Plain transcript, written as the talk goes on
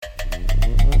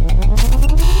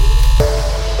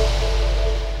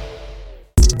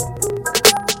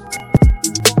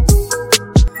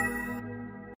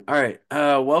All right.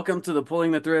 Welcome to the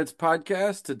Pulling the Threads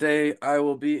podcast. Today I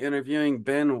will be interviewing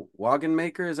Ben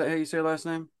Wagenmaker. Is that how you say your last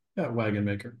name? Yeah,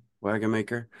 Wagenmaker.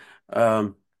 Wagenmaker.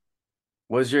 Um,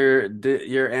 was your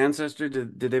ancestor,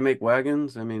 did they make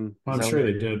wagons? I mean, is I'm that sure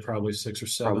what they did probably six or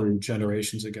seven probably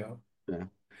generations ago.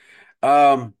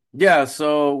 yeah. Yeah,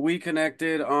 so we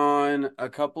connected on a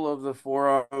couple of the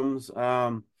forums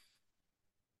on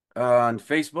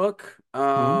Facebook.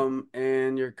 Mhm.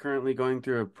 And you're currently going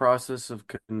through a process of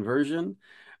conversion.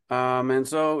 And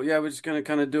so yeah, we're just gonna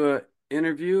kind of do an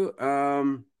interview.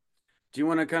 Do you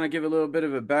want to kind of give a little bit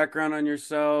of a background on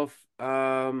yourself?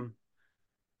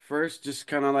 First, just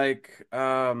kind of like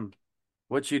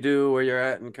what you do, where you're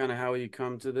at, and kind of how you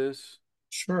come to this.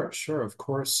 Sure, sure. Of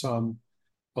course, I'll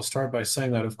start by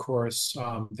saying that, of course,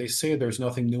 they say there's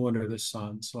nothing new under the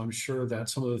sun. So I'm sure that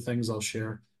some of the things I'll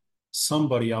share,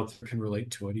 somebody out there can relate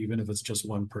to it, even if it's just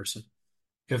one person.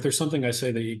 If there's something I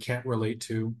say that you can't relate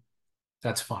to,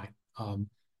 that's fine.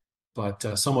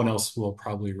 But someone else will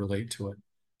probably relate to it.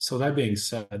 So that being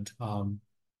said,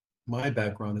 my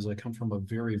background is I come from a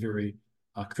very, very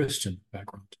Christian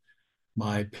background.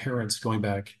 My parents, going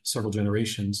back several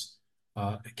generations,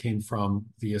 came from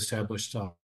the established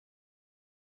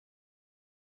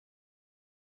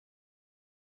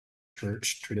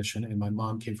church tradition, and my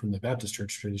mom came from the Baptist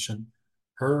church tradition.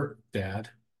 Her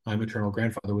dad, my maternal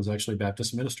grandfather, was actually a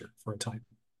Baptist minister for a time.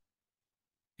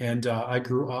 And I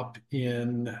grew up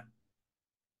in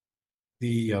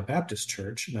the Baptist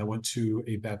church, and I went to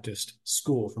a Baptist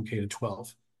school from K to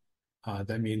 12.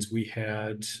 That means we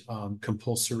had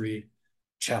compulsory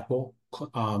chapel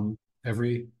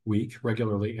every week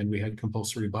regularly, and we had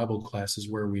compulsory Bible classes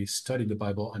where we studied the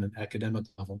Bible on an academic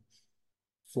level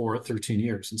for 13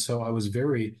 years. And so I was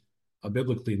very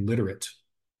biblically literate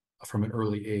from an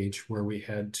early age, where we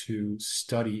had to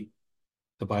study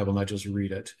the Bible, not just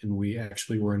read it. And we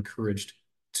actually were encouraged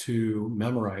to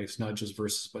memorize not just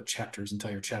verses, but chapters,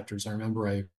 entire chapters. I remember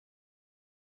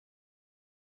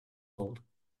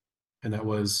and that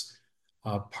was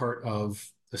part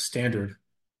of the standard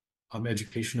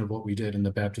education of what we did in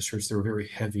the Baptist church. They were very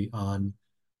heavy on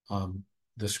um,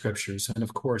 the scriptures. And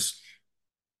of course,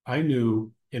 I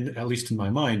knew, at least in my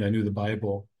mind, I knew the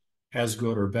Bible as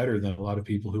good or better than a lot of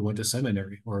people who went to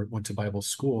seminary or went to Bible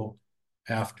school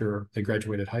after they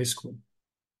graduated high school.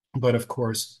 But of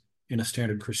course, in a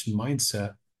standard Christian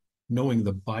mindset, knowing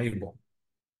the Bible,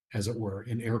 as it were,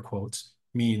 in air quotes,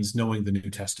 means knowing the New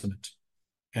Testament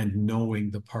and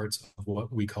knowing the parts of what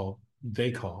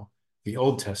they call the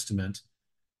Old Testament,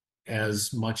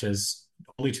 as much as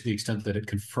only to the extent that it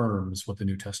confirms what the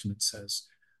New Testament says.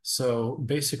 So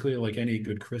basically, like any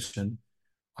good Christian,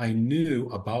 I knew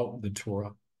about the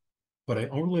Torah, but I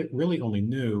only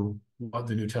knew what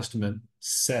the New Testament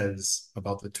says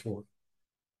about the Torah.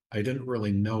 I didn't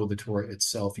really know the Torah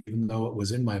itself, even though it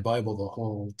was in my Bible the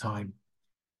whole time,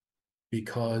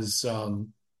 because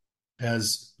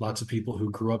as lots of people who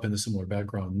grew up in a similar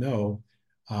background know,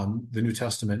 the New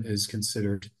Testament is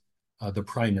considered the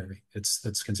primary.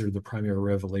 That's considered the primary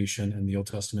revelation, and the Old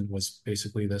Testament was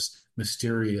basically this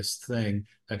mysterious thing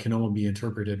that can only be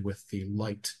interpreted with the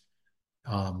light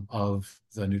of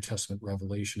the New Testament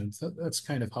revelation. And that's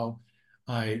kind of how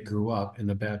I grew up in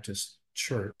the Baptist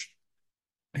church,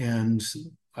 and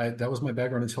that was my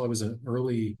background until I was a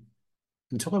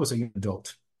young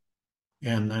adult,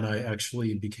 and then I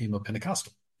actually became a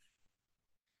Pentecostal.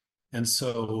 And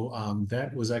so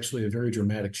that was actually a very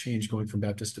dramatic change going from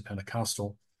Baptist to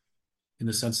Pentecostal, in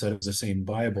the sense that it was the same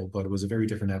Bible, but it was a very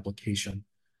different application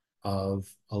of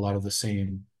um, a lot of the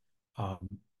same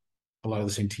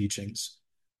teachings.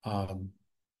 Um,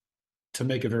 to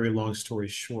make a very long story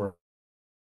short,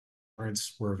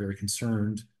 parents were very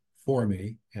concerned for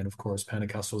me, and of course,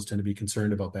 Pentecostals tend to be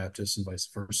concerned about Baptists and vice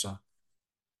versa.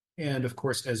 And of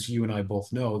course, as you and I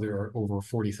both know, there are over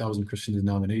 40,000 Christian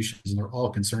denominations, and they're all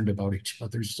concerned about each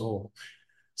other's soul.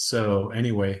 So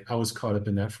anyway, I was caught up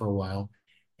in that for a while.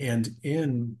 And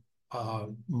in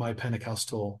my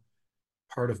Pentecostal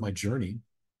part of my journey,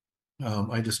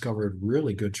 I discovered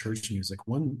really good church music.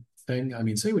 One thing, I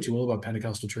mean, say what you will about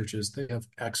Pentecostal churches, they have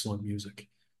excellent music.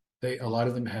 A lot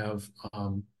of them have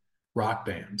rock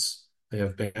bands. They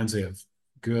have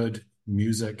good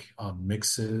music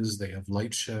mixes. They have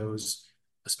light shows,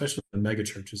 especially the mega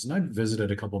churches. And I visited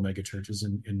a couple of mega churches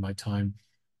in my time.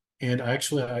 And I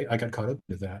got caught up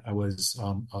with that. I was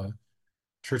a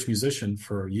church musician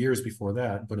for years before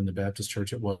that, but in the Baptist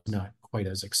church, it was not quite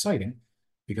as exciting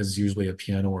because it's usually a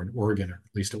piano or an organ, or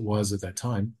at least it was at that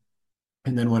time.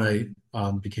 And then when I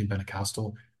became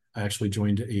Pentecostal, I actually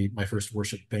joined my first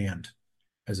worship band.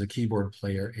 as a keyboard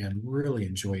player and really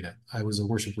enjoyed it. I was a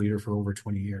worship leader for over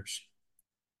 20 years.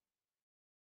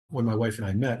 When my wife and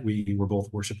I met, we were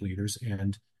both worship leaders,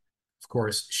 and of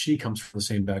course, she comes from the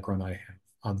same background I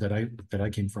have, that I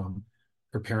came from.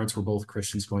 Her parents were both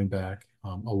Christians going back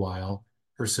a while.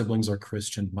 Her siblings are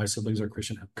Christian. My siblings are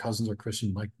Christian. Her cousins are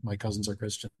Christian. My cousins are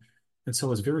Christian. And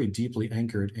so it's very deeply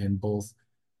anchored in both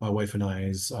my wife and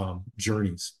I's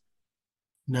journeys.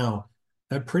 Now,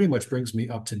 that pretty much brings me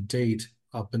up to date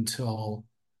up until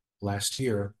last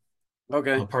year.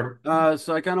 Okay. Part of,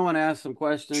 So I kind of want to ask some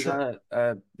questions. sure,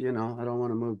 I don't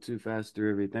want to move too fast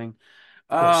through everything.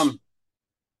 of course.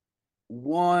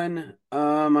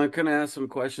 Um, I'm gonna ask some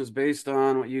questions based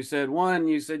on what you said. One,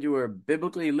 you said you were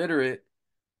biblically literate.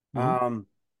 Mhm. Um,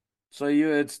 so you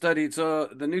had studied, so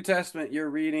the New Testament, you're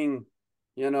reading,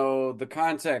 the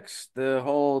context, the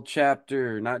whole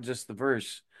chapter, not just the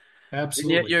verse. And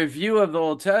yet Absolutely. your view of the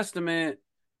Old Testament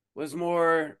was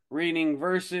more reading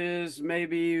verses,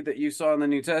 maybe that you saw in the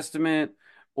New Testament,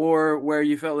 or where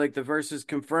you felt like the verses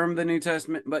confirmed the New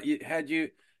Testament, but you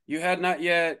had not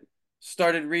yet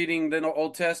started reading the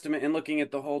Old Testament and looking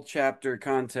at the whole chapter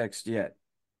context yet.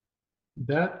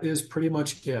 That is pretty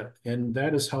much it. And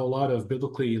that is how a lot of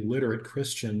biblically literate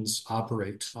Christians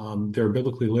operate. They're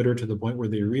biblically literate to the point where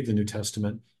they read the New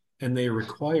Testament and they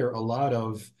require a lot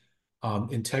of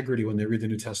integrity when they read the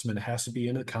New Testament. It has to be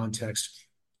in a context.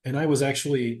 And I was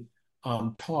actually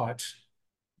taught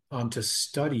to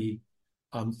study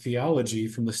theology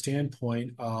from the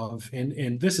standpoint of,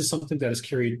 and this is something that is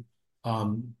carried,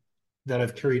 that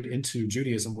I've carried into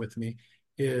Judaism with me,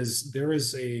 is there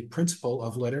is a principle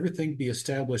of let everything be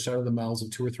established out of the mouths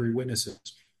of two or three witnesses.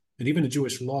 And even in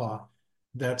Jewish law,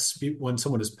 that's when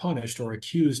someone is punished or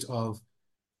accused of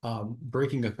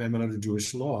breaking a commandment under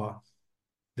Jewish law,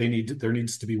 there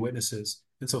needs to be witnesses.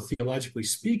 And so theologically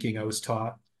speaking, I was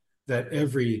taught that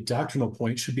every doctrinal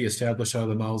point should be established out of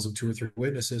the mouths of two or three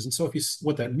witnesses. And so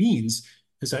what that means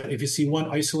is that if you see one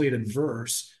isolated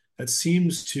verse that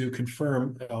seems to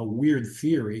confirm a weird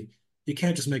theory, you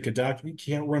can't just make a doctrine, you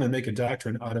can't run and make a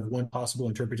doctrine out of one possible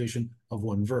interpretation of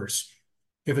one verse.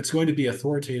 If it's going to be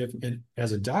authoritative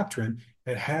as a doctrine,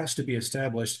 it has to be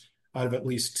established out of at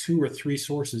least two or three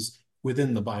sources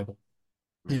within the Bible.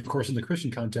 And of course, in the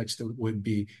Christian context, it would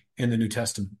be in the New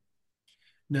Testament.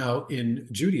 Now, in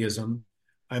Judaism,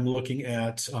 I'm looking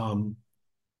at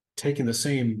taking the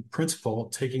same principle,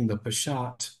 taking the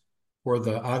pashat or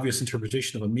the obvious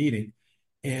interpretation of a meaning,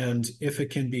 and if it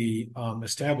can be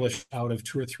established out of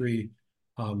two or three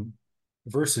um,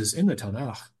 verses in the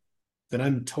Tanakh, then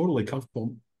I'm totally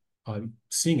comfortable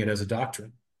seeing it as a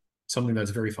doctrine, something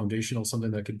that's very foundational,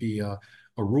 something that could be a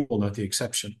rule, not the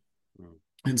exception.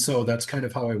 And so that's kind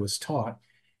of how I was taught.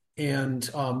 And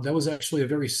that was actually a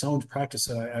very sound practice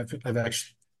that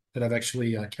I've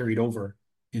actually carried over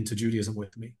into Judaism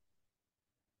with me.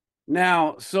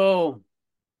 Now, so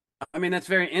I mean that's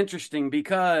very interesting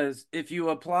because if you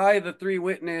apply the three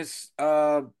witness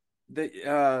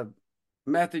the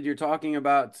method you're talking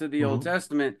about to the Old Mhm,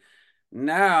 Testament,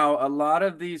 now a lot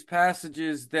of these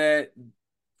passages that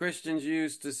Christians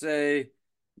use to say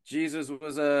Jesus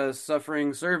was a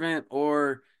suffering servant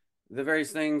or the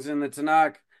various things in the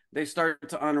Tanakh, they start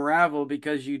to unravel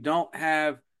because you don't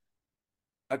have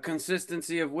a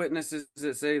consistency of witnesses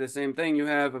that say the same thing. You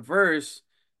have a verse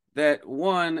that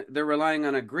one, they're relying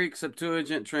on a Greek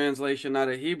Septuagint translation, not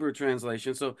a Hebrew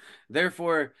translation. So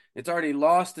therefore, it's already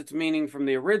lost its meaning from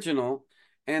the original.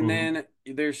 And mhm, then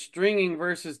they're stringing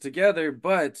verses together.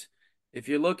 But if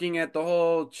you're looking at the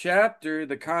whole chapter,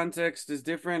 the context is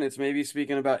different. It's maybe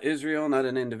speaking about Israel, not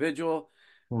an individual.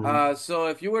 mhm. So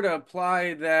if you were to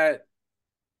apply that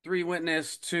three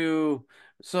witness to,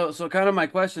 so kind of my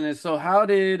question is, so how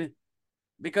did,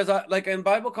 because I like in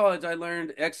Bible college I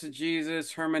learned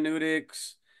exegesis,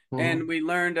 hermeneutics, and Mhm, we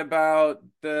learned about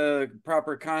the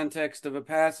proper context of a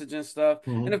passage and stuff.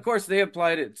 And of mhm, course they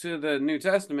applied it to the New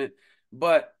Testament,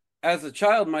 but as a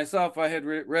child myself I had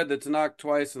read the Tanakh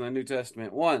twice and the New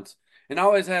Testament once, and I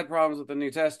always had problems with the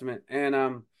New Testament. And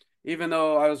even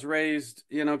though I was raised,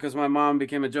 because my mom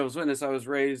became a Jehovah's Witness, I was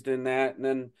raised in that. And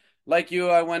then like you,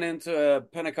 I went into a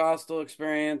Pentecostal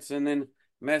experience and then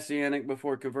Messianic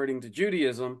before converting to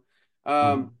Judaism.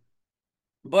 Um, mhm,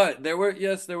 but there were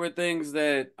things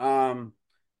that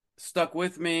stuck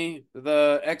with me.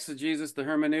 The exegesis, the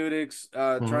hermeneutics,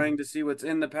 mhm, trying to see what's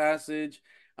in the passage,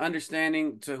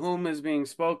 understanding to whom is being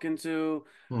spoken to,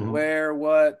 mhm, where,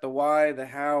 what, the why, the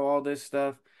how, all this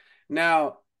stuff.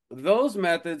 Now, those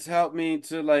methods help me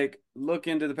to like look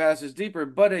into the passage deeper.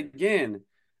 But again,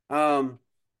 um,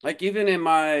 like even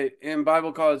in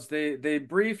Bible college, they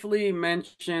briefly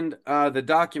mentioned the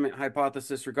document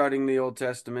hypothesis regarding the Old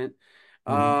Testament.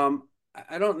 Mhm.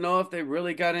 I don't know if they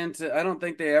really got into. I don't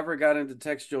think they ever got into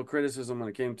textual criticism when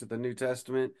it came to the New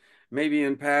Testament. Maybe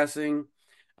in passing,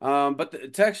 but the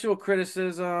textual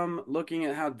criticism, looking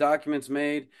at how documents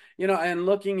made, and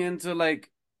looking into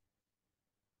like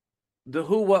the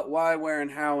who, what, why, where,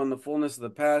 and how in the fullness of the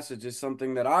passage is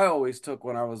something that I always took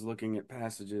when I was looking at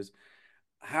passages.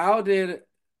 How did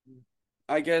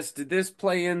I guess did this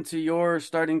play into your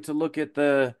starting to look at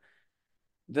the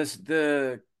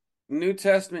New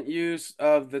Testament use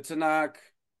of the Tanakh?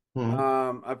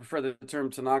 Mhm. I prefer the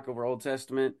term Tanakh over Old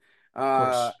Testament. Of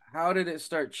course. How did it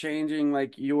start changing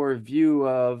like your view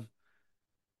of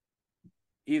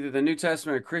either the New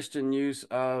Testament or Christian use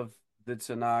of the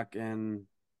Tanakh and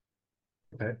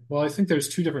Okay. Well, I think there's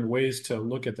two different ways to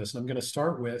look at this. And I'm going to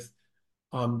start with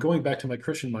going back to my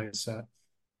Christian mindset.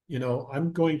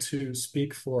 I'm going to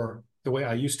speak for the way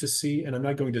I used to see, and I'm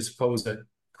not going to suppose that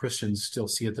Christians still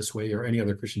see it this way or any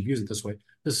other Christian views it this way.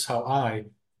 This is how I,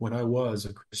 when I was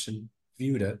a Christian,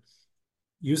 viewed it.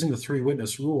 Using the three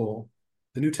witness rule,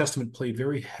 the New Testament played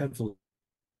very heavily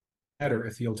better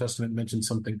if the Old Testament mentioned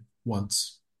something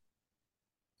once.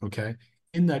 Okay.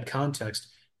 In that context,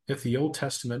 if the Old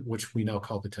Testament, which we now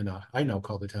call the Tanakh, I now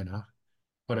call the Tanakh,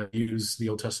 but I use the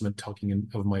Old Testament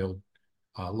of my old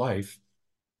life.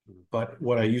 But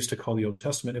what I used to call the Old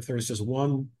Testament, if there was just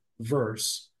one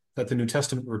verse that the New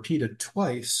Testament repeated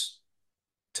twice,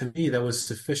 to me, that was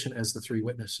sufficient as the three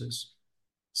witnesses.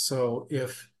 So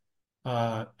if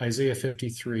Isaiah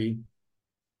 53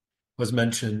 was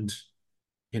mentioned,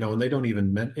 and they don't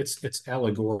even it's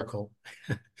allegorical.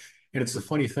 And it's the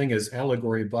funny thing is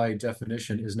allegory by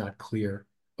definition is not clear.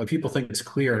 But people think it's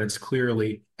clear and it's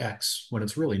clearly X when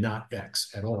it's really not X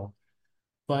at all.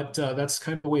 But that's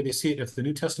kind of the way they see it. If the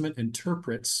New Testament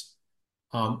interprets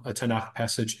a Tanakh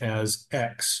passage as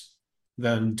X,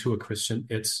 then to a Christian,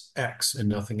 it's X and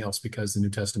nothing else because the New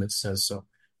Testament says so,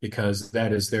 because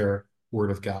that is their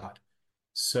word of God.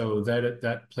 So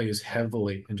that plays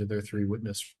heavily into their three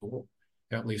witness rule,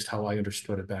 at least how I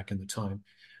understood it back in the time.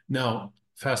 Now,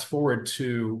 fast forward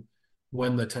to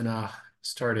when the Tanakh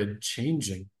started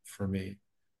changing for me.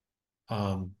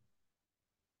 Um,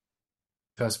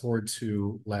 Fast forward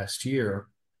to last year,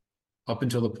 up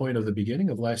until the point of the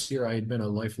beginning of last year, I had been a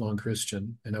lifelong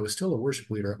Christian and I was still a worship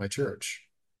leader at my church.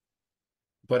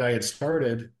 But I had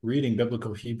started reading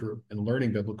biblical Hebrew and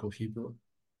learning biblical Hebrew.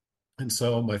 And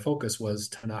so my focus was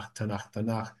Tanakh, Tanakh,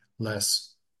 Tanakh,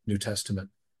 less New Testament.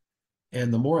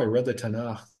 And the more I read the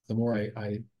Tanakh, the more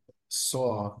I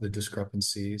saw the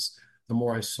discrepancies, the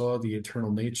more I saw the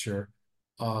eternal nature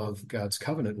of God's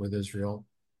covenant with Israel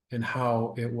and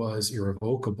how it was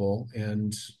irrevocable.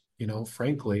 And,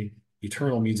 frankly,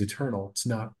 eternal means eternal, it's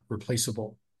not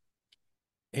replaceable.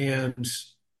 And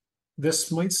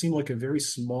this might seem like a very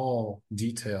small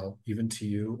detail, even to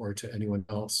you or to anyone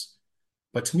else.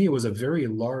 But to me, it was a very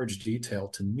large detail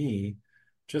to me,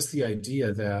 just the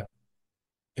idea that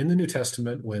in the New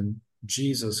Testament, when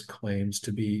Jesus claims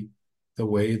to be the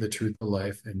way, the truth, the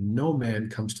life, and no man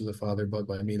comes to the Father but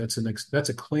by me, that's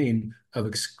a claim of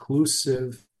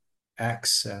exclusive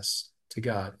access to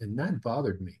God. And that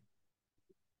bothered me.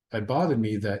 It bothered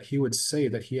me that he would say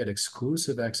that he had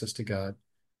exclusive access to God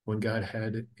when God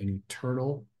had an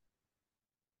eternal,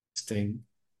 distinct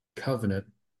covenant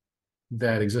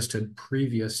that existed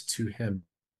previous to him.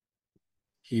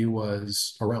 He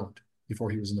was around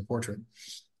before he was in the portrait.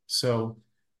 So,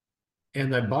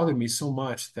 and that bothered me so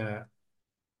much that,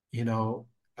 you know,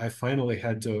 I finally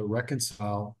had to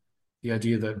reconcile the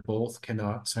idea that both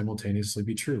cannot simultaneously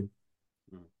be true.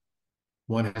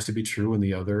 One has to be true and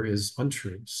the other is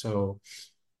untrue. So,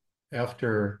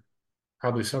 after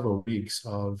probably several weeks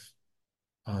of,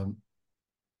 um,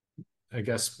 I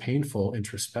guess, painful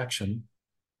introspection,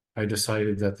 I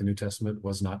decided that the New Testament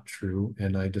was not true,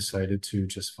 and I decided to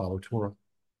just follow Torah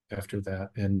after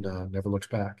that and never looked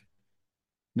back.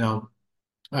 Now,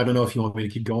 I don't know if you want me to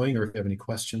keep going or if you have any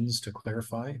questions to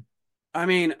clarify. I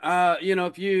mean,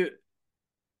 if you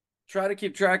try to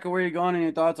keep track of where you're going and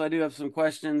your thoughts, I do have some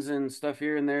questions and stuff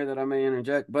here and there that I may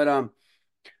interject. But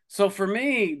so for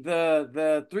me,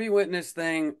 the three witness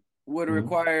thing would Mhm.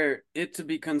 require it to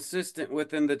be consistent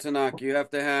within the Tanakh. You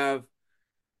have to have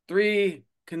three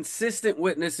consistent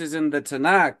witnesses in the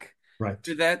Tanakh Right.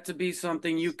 for that to be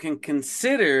something you can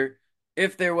consider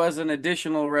if there was an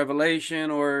additional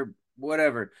revelation or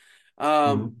whatever.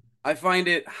 Um, Mhm. I find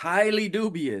it highly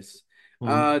dubious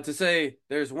Mhm. to say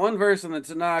there's one verse in the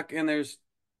Tanakh and there's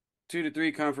two to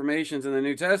three confirmations in the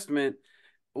New Testament.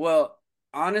 Well,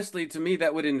 honestly, to me,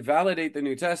 that would invalidate the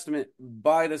New Testament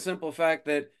by the simple fact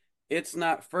that it's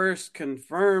not first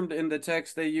confirmed in the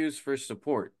text they use for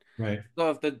support. Right.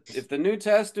 So if the New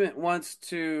Testament wants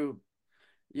to,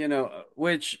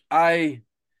 which I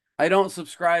don't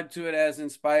subscribe to it as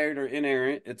inspired or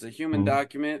inerrant. It's a human Mhm.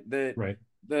 document that Right.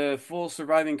 the full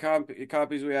surviving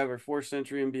copies we have are fourth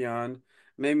century and beyond,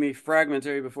 maybe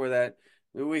fragmentary before that.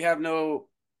 We have no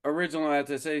original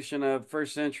attestation of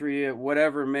first century,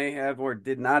 whatever may have or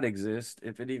did not exist,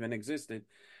 if it even existed.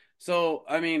 So,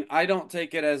 I mean, I don't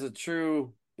take it as a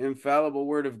true infallible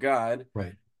word of God,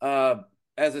 Right. uh,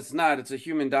 as it's not. It's a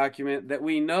human document that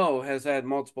we know has had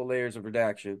multiple layers of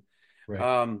redaction. Right.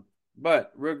 Um,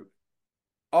 but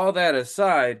all that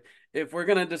aside, if we're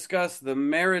going to discuss the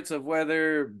merits of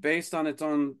whether based on its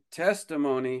own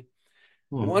testimony,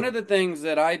 one Mhm. of the things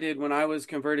that I did when I was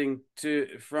converting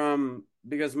to from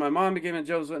because my mom became a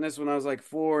Jehovah's Witness when I was like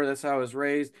 4, that's how I was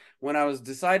raised. When I was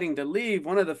deciding to leave,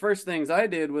 one of the first things I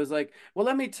did was like, well,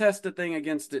 let me test the thing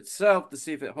against itself to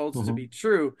see if it holds to be Mhm.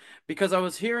 true. Because I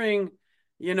was hearing,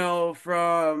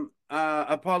 from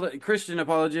Christian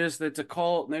apologists that it's a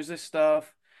cult and there's this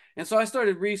stuff. And so I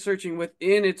started researching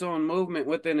within its own movement,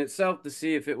 within itself, to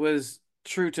see if it was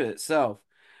true to itself.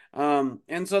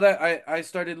 And so that I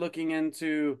started looking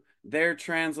into their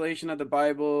translation of the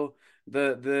Bible,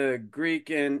 the Greek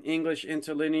and English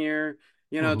interlinear,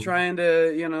 Mhm. trying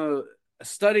to,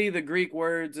 study the Greek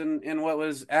words and what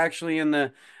was actually in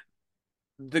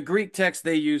the Greek text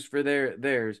they used for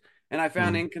theirs. And I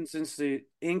found Mhm.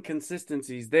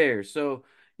 inconsistencies there. So,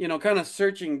 kind of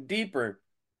searching deeper.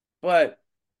 But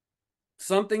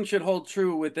something should hold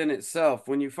true within itself.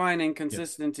 When you find Yes.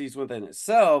 inconsistencies within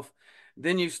itself,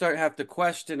 then you start have to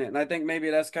question it. And I think maybe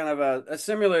that's kind of a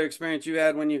similar experience you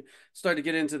had when you start to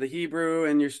get into the Hebrew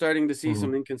and you're starting to see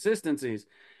some Mhm. inconsistencies.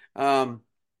 Um,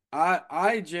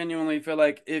 I genuinely feel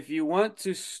like if you want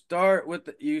to start with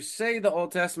you say the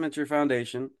Old Testament's your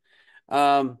foundation,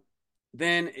 um,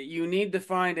 then you need to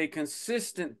find a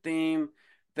consistent theme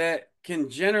that can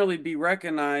generally be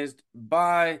recognized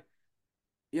by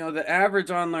the average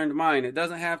unlearned mind. It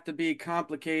doesn't have to be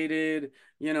complicated,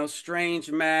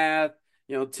 strange math,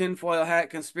 tinfoil hat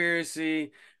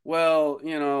conspiracy. Well,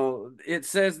 it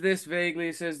says this vaguely,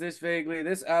 it says this vaguely,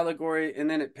 this allegory, and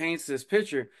then it paints this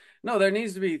picture. No, there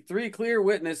needs to be three clear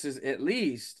witnesses at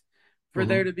least for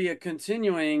there to Mhm. be a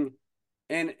continuing.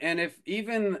 And if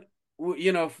even,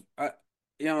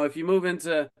 if you move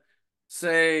into,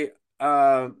 say,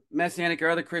 Messianic or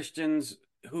other Christians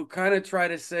who kind of try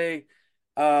to say,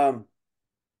 um,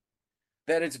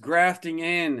 that it's grafting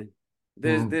in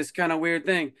this Mhm. this kind of weird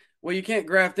thing. Well, you can't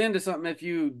graft into something if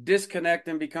you disconnect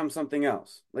and become something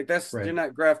else. Like that's you're Right.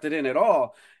 not grafted in at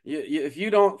all. If you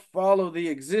don't follow the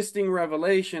existing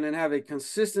revelation and have a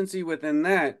consistency within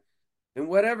that, then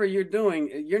whatever you're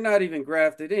doing, you're not even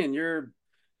grafted in. You're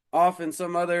off in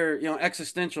some other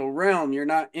existential realm. You're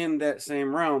not in that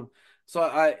same realm. So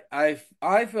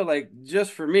I feel like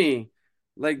just for me,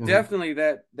 like Mhm. definitely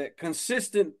that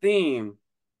consistent theme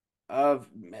of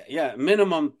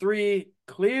minimum three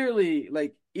clearly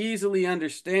like easily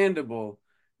understandable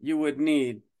you would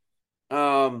need.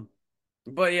 um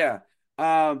but yeah,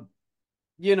 um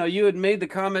you had made the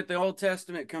comment the Old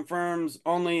Testament confirms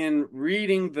only in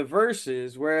reading the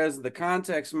verses, whereas the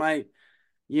context might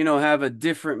have a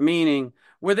different meaning.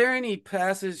 Were there any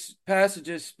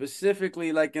passages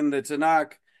specifically like in the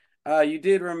Tanakh? You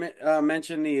did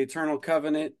mention the eternal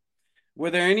covenant. Were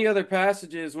there any other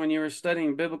passages when you were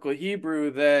studying biblical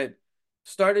Hebrew that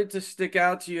started to stick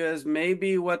out to you as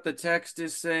maybe what the text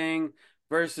is saying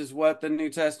versus what the New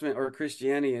Testament or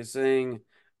Christianity is saying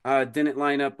didn't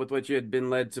line up with what you had been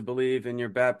led to believe in your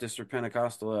Baptist or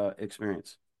Pentecostal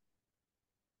experience?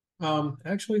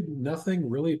 Actually, nothing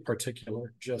really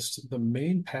particular. Just the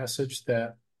main passage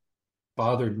that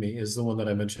bothered me is the one that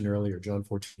I mentioned earlier, John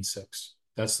 14:6.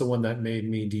 That's the one that made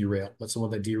me derail. That's the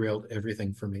one that derailed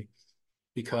everything for me.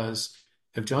 Because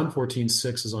if John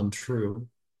 14:6 is untrue,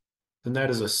 then that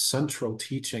is a central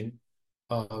teaching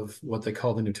of what they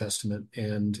call the New Testament.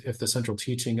 And if the central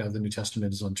teaching of the New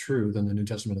Testament is untrue, then the New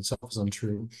Testament itself is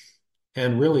untrue.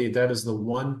 And really, that is the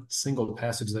one single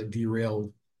passage that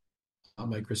derailed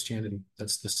my Christianity.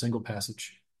 That's the single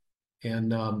passage.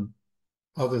 And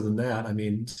other than that, I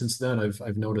mean, since then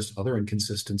I've noticed other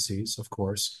inconsistencies, of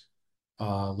course.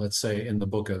 Let's say in the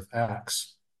book of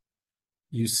Acts,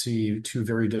 you see two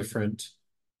very different,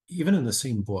 even in the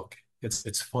same book.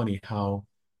 It's funny how,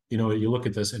 you look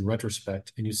at this in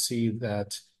retrospect and you see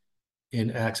that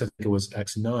in Acts, I think it was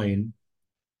Acts 9,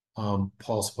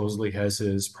 Paul supposedly has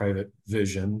his private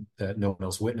vision that no one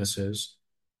else witnesses.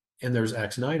 and there's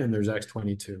Acts 9 and there's Acts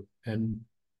 22. And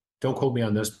don't quote me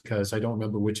on this because I don't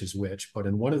remember which is which, but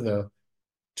in one of the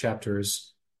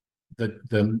chapters,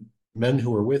 the men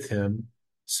who were with him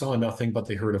saw nothing, but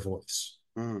they heard a voice.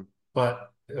 Mhm.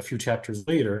 But a few chapters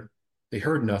later, they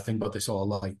heard nothing, but they saw a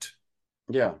light.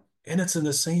 Yeah. And it's in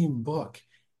the same book.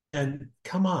 And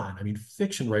come on, I mean,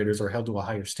 fiction writers are held to a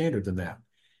higher standard than that.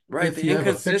 Right. If The you have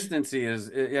a fiction, inconsistency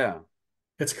is, yeah.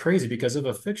 it's crazy because of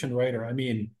a fiction writer, I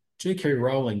mean, J.K.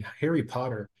 Rowling, Harry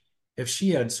Potter, if she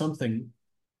had something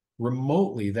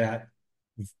remotely that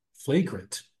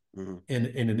flagrant Mhm.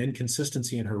 in an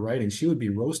inconsistency in her writing, she would be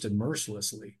roasted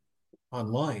mercilessly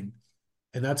online.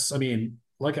 And that's, I mean,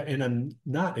 like, and I'm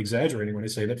not exaggerating when I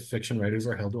say that fiction writers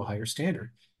are held to a higher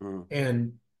standard. Mhm.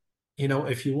 And,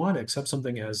 if you want to accept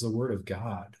something as the word of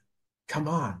God, come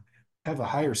on, have a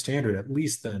higher standard at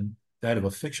least than that of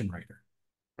a fiction writer.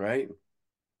 Right.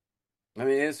 I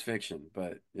mean, it is fiction,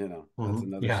 but that's Mhm.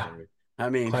 another Yeah, story. I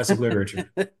mean, classic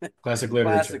literature, classic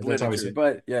literature. classic That's how I literature, say it.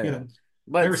 but yeah, You yeah. know, I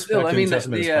But still, respect I the New mean, the,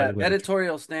 Testament as the classic literature.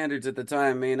 editorial standards at the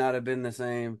time may not have been the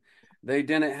same. They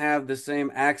didn't have the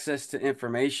same access to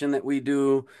information that we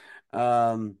do.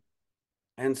 Um,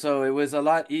 and so it was a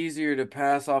lot easier to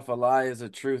pass off a lie as a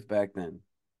truth back then.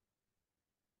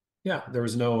 Yeah, there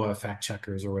was no fact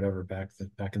checkers or whatever back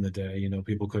in the day.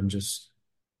 People couldn't just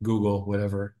Google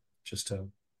whatever just to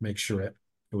make sure it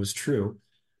was true.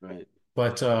 Right.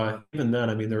 But even then,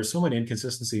 I mean, there were so many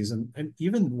inconsistencies, and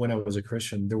even when I was a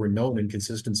Christian, there were known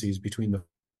inconsistencies between the.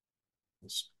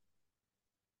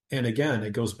 And again,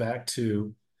 it goes back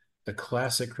to the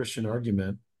classic Christian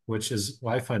argument, which is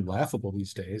what I find laughable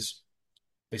these days.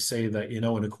 They say that, in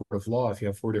a court of law, if you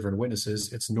have four different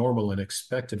witnesses, it's normal and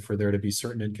expected for there to be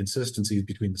certain inconsistencies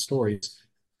between the stories.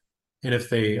 And if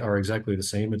they are exactly the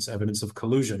same, it's evidence of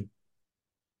collusion.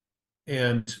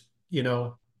 And, you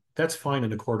know, that's fine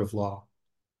in a court of law.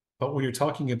 But when you're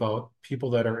talking about people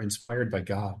that are inspired by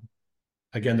God,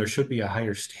 again, there should be a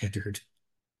higher standard.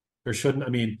 There shouldn't, I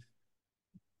mean,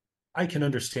 I can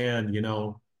understand,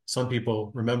 some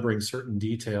people remembering certain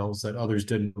details that others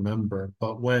didn't remember.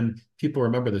 But when people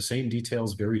remember the same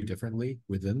details very differently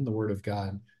within the Word of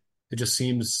God, it just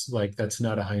seems like that's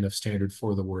not a high enough standard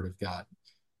for the Word of God.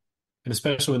 And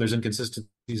especially when there's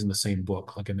inconsistencies in the same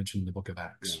book, like I mentioned in the book of Yeah.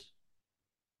 Acts.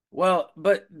 Well,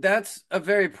 but that's a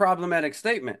very problematic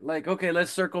statement. Like, okay,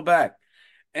 let's circle back.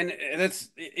 And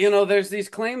there's these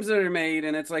claims that are made,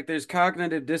 and it's like there's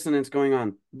cognitive dissonance going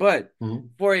on. But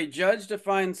Mhm. for a judge to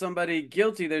find somebody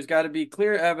guilty, there's got to be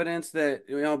clear evidence that,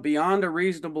 beyond a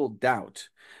reasonable doubt.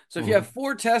 So if you have Mhm.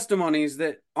 four testimonies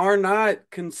that are not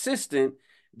consistent,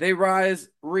 they rise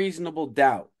reasonable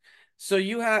doubt. So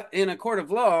you have in a court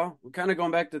of law, kind of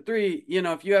going back to three,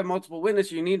 if you have multiple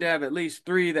witnesses, you need to have at least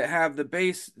three that have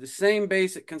the same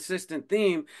basic consistent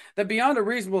theme that beyond a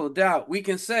reasonable doubt, we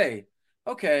can say,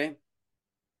 okay,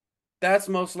 that's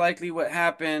most likely what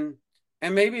happened.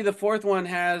 And maybe the fourth one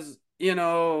has,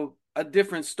 a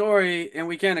different story and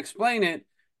we can't explain it,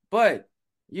 but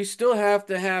you still have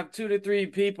to have two to three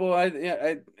people.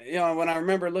 When I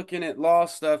remember looking at law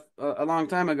stuff a long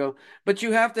time ago, but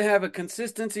you have to have a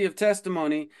consistency of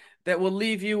testimony that will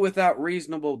leave you without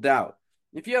reasonable doubt.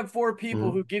 If you have four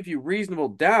people who Mhm. give you reasonable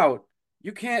doubt,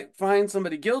 you can't find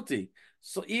somebody guilty.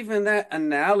 So even that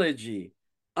analogy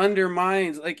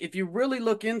undermines, like, if you really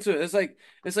look into it, it's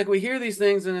like we hear these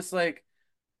things and it's like,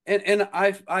 and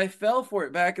I fell for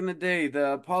it back in the day,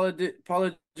 the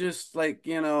apologists, like,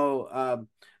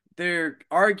 their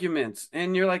arguments,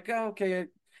 and you're like, oh, okay,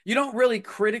 you don't really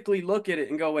critically look at it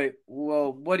and go, wait,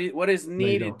 well, what is No, you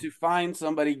needed don't. to find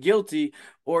somebody guilty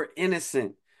or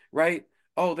innocent, right?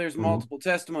 Oh, there's Mhm. multiple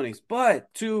testimonies,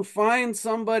 but to find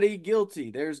somebody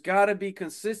guilty, there's got to be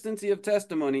consistency of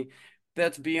testimony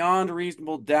that's beyond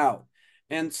reasonable doubt.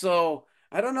 And so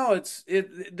I don't know.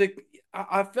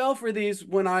 I fell for these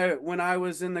when I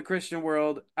was in the Christian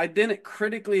world. I didn't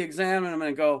critically examine them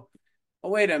and go, "Oh,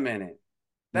 wait a minute.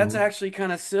 That's Mhm. actually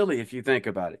kind of silly if you think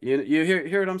about it." You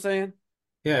hear what I'm saying?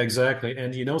 Yeah, exactly.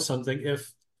 And you know something,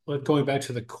 if going back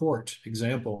to the court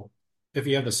example, if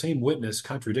you have the same witness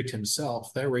contradict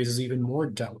himself, that raises even more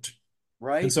doubt. And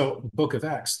Right? so, Book of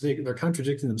Acts, they're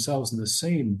contradicting themselves in the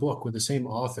same book with the same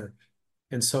author.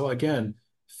 And so, again,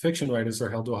 fiction writers are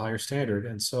held to a higher standard.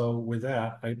 And so, with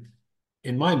that,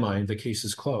 in my mind, the case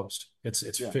is closed.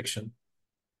 It's Yeah. fiction,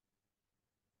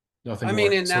 nothing I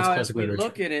mean, more. and So it's now as classic we look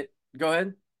literature. at it, go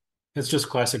ahead. It's just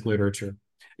classic literature,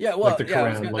 Yeah, like well, the yeah,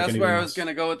 Quran, like that's where anything I was else.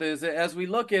 gonna go with this. As we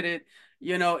look at it,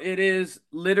 it is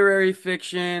literary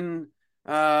fiction,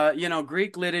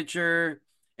 Greek literature,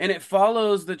 and it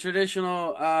follows the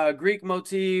traditional Greek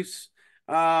motifs.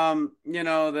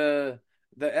 The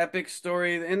the epic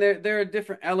story, and there are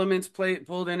different elements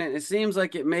pulled in it. It seems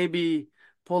like it may be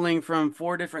pulling from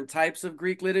four different types of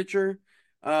Greek literature.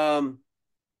 Um,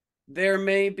 there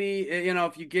may be,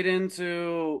 if you get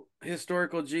into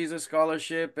historical Jesus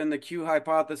scholarship and the Q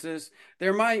hypothesis,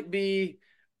 there might be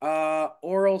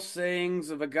oral sayings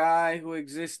of a guy who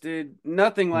existed,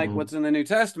 nothing like Hmm. what's in the New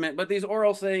Testament, but these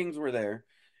oral sayings were there.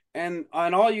 And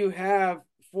all you have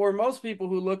for most people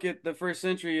who look at the first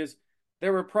century is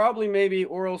there were probably maybe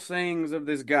oral sayings of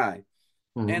this guy.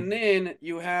 Hmm. And then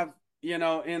you have,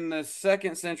 in the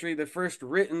second century, the first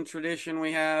written tradition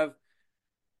we have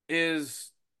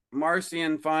is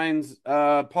Marcion finds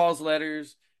Paul's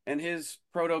letters and his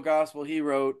proto gospel he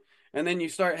wrote, and then you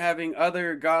start having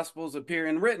other gospels appear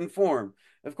in written form.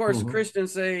 Of course, Hmm.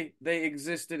 Christians say they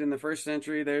existed in the first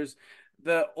century. There's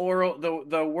the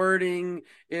wording.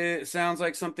 It sounds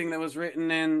like something that was written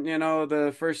in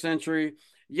the first century.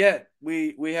 Yet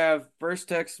we have first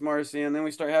text Marcion, then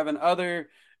we start having other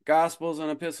gospels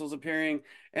and epistles appearing,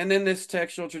 and then this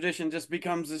textual tradition just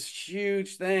becomes this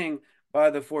huge thing by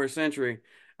the fourth century.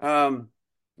 Um,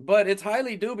 but it's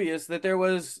highly dubious that there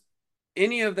was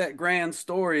any of that grand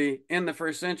story in the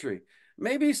first century.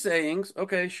 Maybe sayings,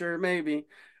 okay, sure, maybe.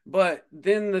 But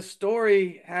then the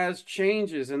story has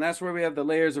changes, and that's where we have the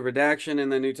layers of redaction in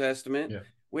the New Testament. Yeah.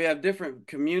 We have different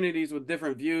communities with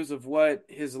different views of what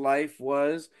his life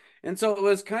was. And so it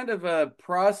was kind of a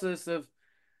process of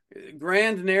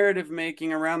grand narrative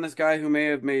making around this guy who may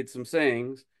have made some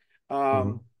sayings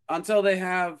Hmm. until they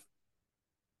have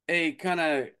a kind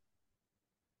of,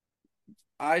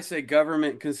 I say,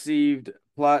 government conceived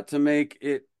plot to make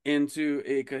it into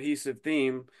a cohesive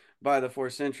theme by the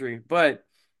fourth century. But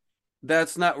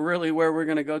that's not really where we're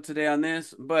going to go today on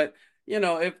this. But,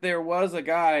 if there was a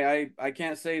guy, I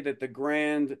can't say that the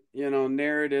grand,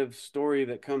 narrative story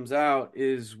that comes out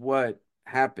is what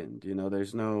happened.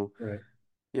 There's no, Right.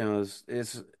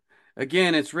 it's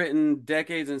again, it's written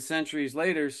decades and centuries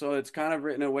later, so it's kind of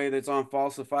written in a way that's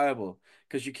unfalsifiable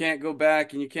because you can't go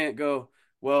back and you can't go,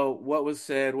 well, what was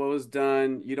said, what was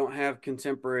done. You don't have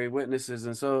contemporary witnesses,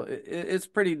 and so it's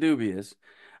pretty dubious.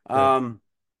 Right. Um,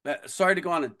 sorry to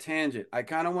go on a tangent. I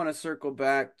kind of want to circle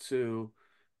back to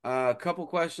a couple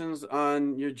questions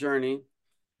on your journey.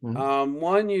 Hmm.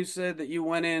 One, you said that you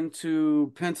went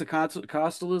into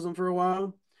Pentecostalism for a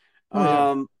while. Oh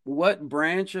yeah. What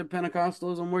branch of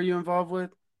Pentecostalism were you involved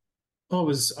with? Oh, it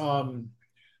was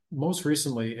most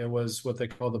recently it was what they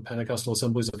call the Pentecostal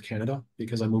Assemblies of Canada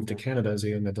because I moved to Okay. Canada as a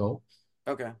young adult,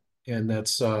 Okay. and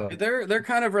that's They're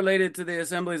kind of related to the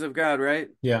Assemblies of God, right?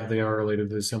 yeah, they are related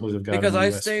to the Assemblies of God in Because the I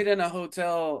U.S. stayed in a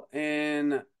hotel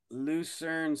in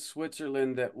Lucerne,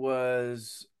 Switzerland that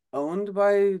was owned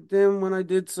by them when I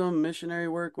did some missionary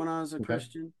work when I was a Okay.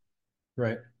 Christian.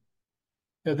 Right.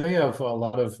 Yeah, they have a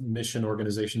lot of mission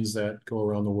organizations that go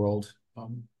around the world.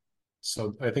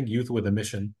 So I think Youth with a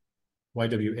Mission,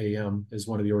 YWAM, is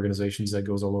one of the organizations that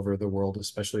goes all over the world,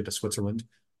 especially to Switzerland.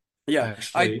 Yeah,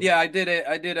 Actually, I did it.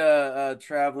 I did a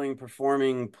traveling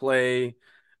performing play,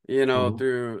 mhm.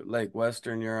 through like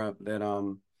Western Europe that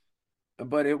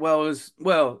but it was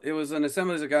an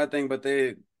Assemblies of God thing, but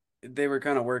they were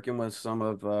kind of working with some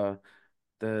of the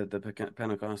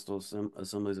Pentecostal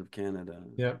Assemblies of Canada.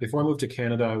 Yeah, before I moved to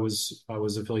Canada, I was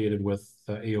affiliated with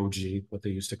the AOG, what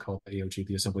they used to call AOG,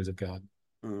 the Assemblies of God.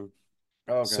 Mm.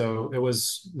 Oh, okay. So it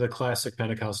was the classic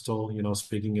Pentecostal,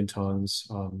 speaking in tongues,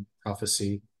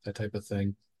 prophecy, that type of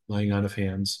thing, laying on of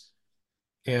hands.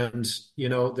 And,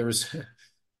 there's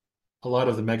a lot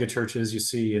of the mega churches you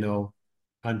see,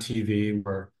 on TV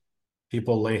where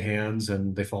people lay hands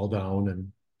and they fall down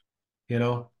and, you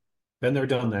know, been there,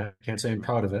 done that. Can't say I'm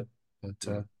proud of it, but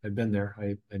Mm. I've been there.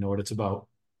 I know what it's about.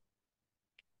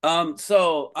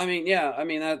 So I mean, yeah, I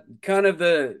mean that kind of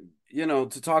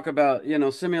to talk about,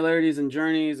 similarities and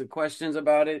journeys and questions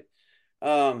about it.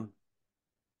 Um,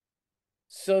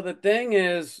 so the thing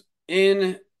is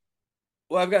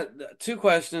well, I've got two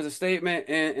questions, a statement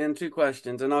and two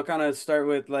questions, and I'll kind of start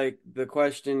with like the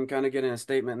question, kind of get in a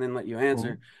statement and then let you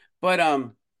answer. Mhm. But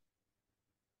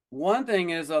one thing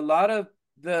is a lot of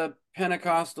the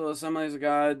Pentecostal Assemblies of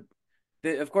God,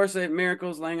 of course, they have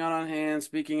miracles, laying on hands,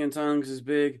 speaking in tongues is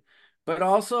big, but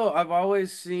also I've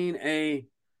always seen a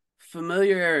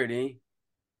familiarity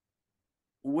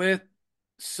with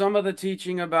some of the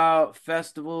teaching about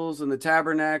festivals and the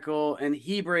tabernacle and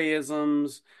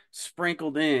Hebraisms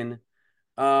sprinkled in.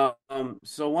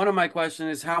 So one of my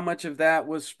questions is how much of that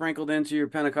was sprinkled into your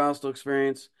Pentecostal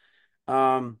experience?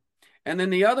 Um, and then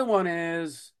the other one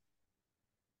is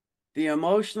the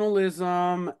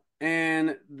emotionalism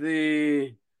and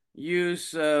the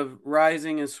use of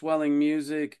rising and swelling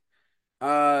music.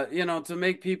 to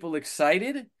make people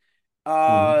excited.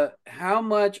 Mhm. How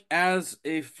much as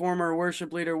a former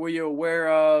worship leader were you aware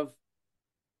of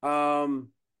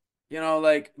um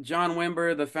like John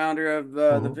Wimber, the founder of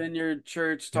the Mhm. Vineyard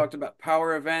Church, Yep. talked about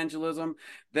power evangelism,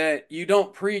 that you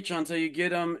don't preach until you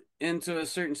get them into a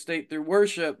certain state through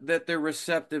worship, that they're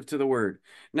receptive to the word.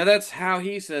 Now, that's how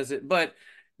he says it, but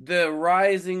the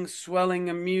rising, swelling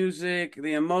of music,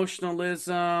 the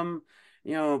emotionalism,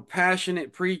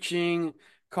 passionate preaching,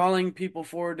 calling people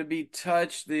forward to be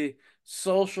touched, the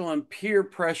social and peer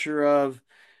pressure of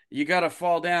you got to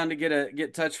fall down to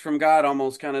get touched from God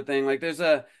almost kind of thing. Like there's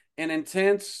an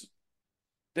intense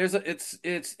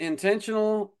it's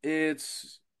intentional,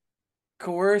 it's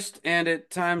coerced, and at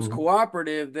times Mhm.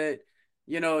 cooperative, that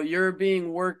you're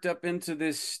being worked up into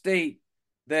this state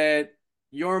that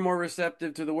you're more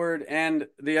receptive to the word and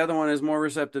the other one is more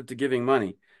receptive to giving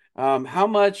money. How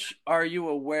much are you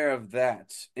aware of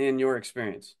that in your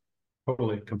experience?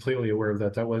 Totally, completely aware of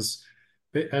that. That was,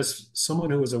 as someone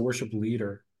who was a worship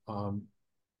leader,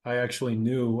 I actually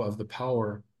knew of the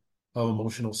power of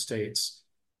emotional states.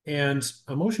 And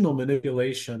emotional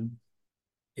manipulation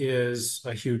is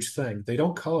a huge thing. They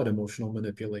don't call it emotional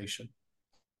manipulation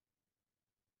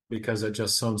because it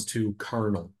just sounds too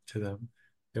carnal to them.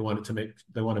 They want to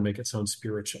make it sound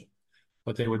spiritual.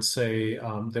 But they would say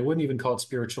they wouldn't even call it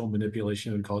spiritual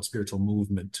manipulation, they would call it spiritual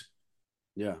movement.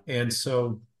 Yeah. And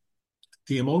so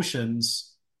the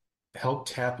emotions help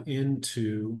tap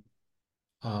into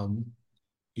um,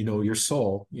 your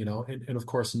soul, and of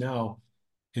course now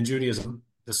in Judaism,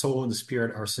 the soul and the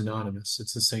spirit are synonymous.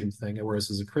 It's the same thing.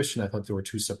 Whereas as a Christian, I thought there were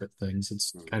two separate things.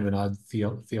 It's kind of an odd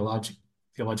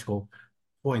theological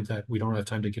point that we don't have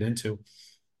time to get into.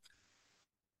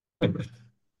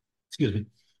 Excuse me.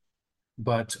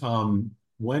 But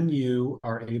when you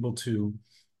are able to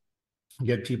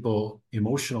get people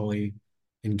emotionally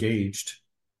engaged,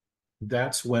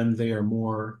 that's when their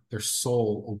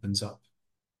soul opens up.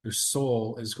 Their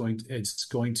soul it's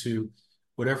going to,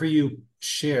 whatever you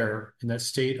share in that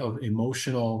state of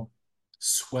emotional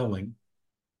swelling,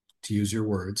 to use your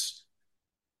words,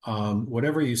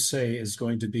 whatever you say is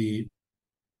going to be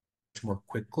much more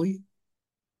quickly,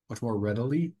 much more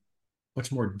readily,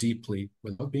 much more deeply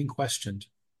without being questioned.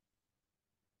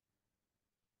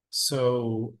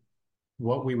 So,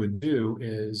 what we would do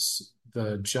is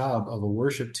the job of a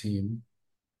worship team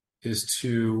is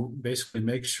to basically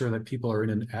make sure that people are in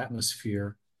an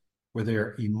atmosphere where they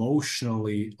are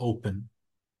emotionally open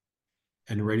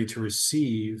and ready to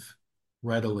receive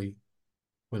readily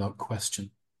without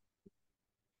question.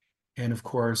 And of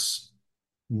course,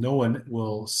 no one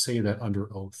will say that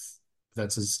under oath.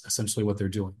 That's essentially what they're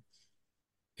doing,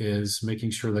 is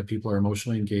making sure that people are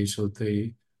emotionally engaged so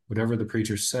that whatever the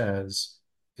preacher says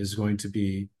is going to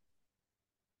be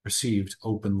received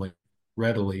openly,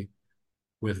 readily,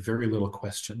 with very little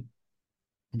question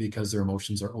because their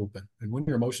emotions are open. And when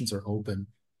your emotions are open,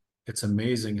 it's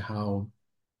amazing how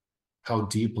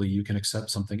deeply you can accept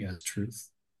something as truth.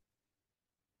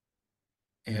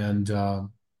 And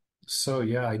so,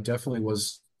 yeah, I definitely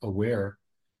was aware.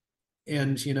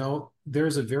 And,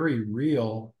 there's a very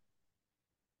real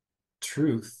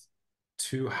truth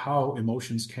to how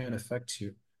emotions can affect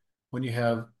you. When you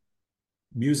have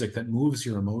music that moves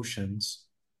your emotions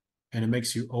and it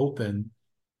makes you open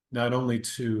not only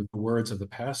to the words of the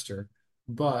pastor,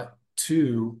 but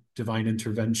to divine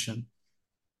intervention.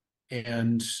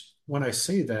 And when I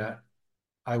say that,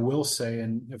 I will say,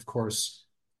 and of course,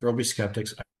 there'll be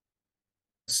skeptics. I've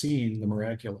seen the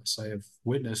miraculous. I have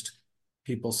witnessed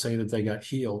people say that they got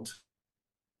healed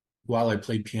while I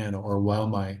played piano or while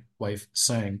my wife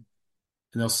sang.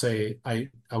 And they'll say, I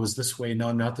was this way, no,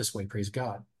 I'm not this way, praise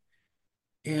God.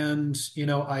 And,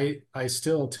 I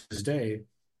still to this day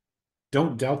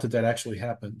don't doubt that that actually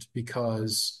happened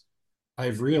because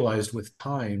I've realized with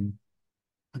time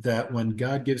that when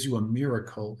God gives you a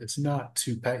miracle, it's not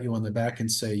to pat you on the back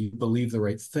and say, you believe the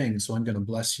right thing, so I'm going to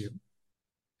bless you.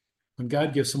 When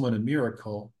God gives someone a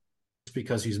miracle, it's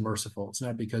because he's merciful. It's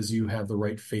not because you have the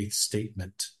right faith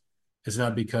statement. It's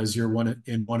not because in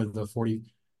one of the 40,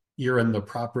 you're in the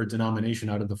proper denomination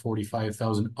out of the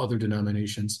 45,000 other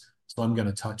denominations, so I'm going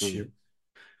to touch Mm. you.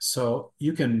 So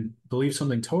you can believe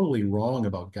something totally wrong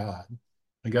about God,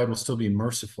 and God will still be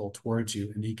merciful towards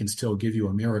you, and he can still give you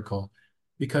a miracle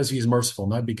because he's merciful,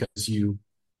 not because you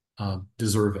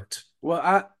deserve it.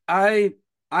 Well, I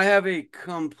have a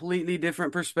completely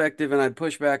different perspective, and I'd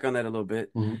push back on that a little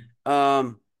bit.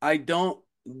 Mhm. I don't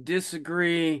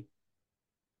disagree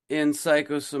in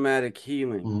psychosomatic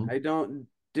healing. Mhm. I don't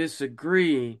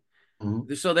disagree.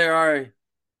 Mhm. So there are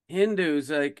Hindus,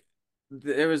 like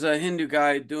there was a Hindu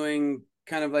guy doing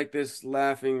kind of like this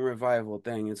laughing revival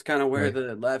thing. It's kind of where Right.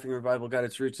 the laughing revival got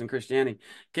its roots in Christianity.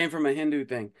 Came from a Hindu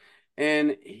thing.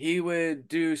 And he would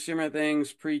do similar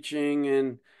things, preaching,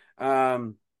 and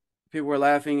um, people were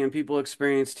laughing and people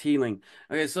experienced healing.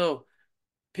 Okay, so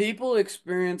people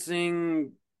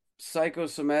experiencing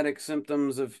psychosomatic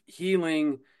symptoms of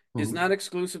healing is Mhm. not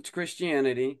exclusive to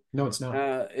Christianity. No, it's not.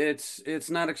 It's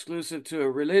not exclusive to a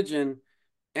religion,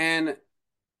 and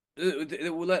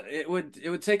it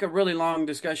would take a really long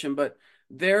discussion, but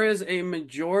there is a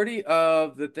majority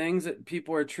of the things that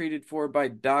people are treated for by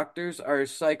doctors are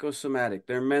psychosomatic.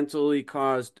 They're mentally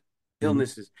caused Hmm.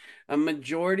 illnesses. A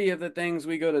majority of the things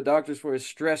we go to doctors for is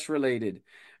stress related.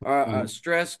 Hmm.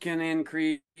 Stress can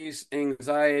increase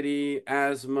anxiety,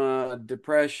 asthma,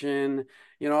 depression,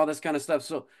 all this kind of stuff.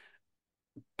 So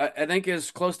I think is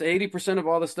close to 80% of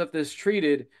all the stuff that's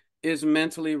treated is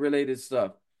mentally related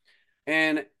stuff.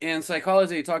 And in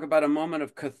psychology, you talk about a moment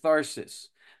of catharsis.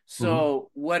 Hmm.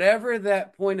 So whatever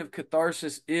that point of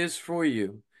catharsis is for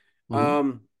you, Hmm.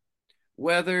 um,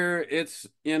 whether it's,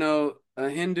 a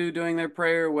Hindu doing their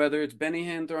prayer, whether it's Benny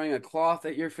Hinn throwing a cloth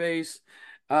at your face,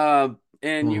 and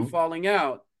you Hmm. falling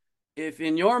out, if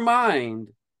in your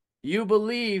mind you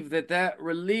believe that that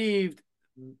relieved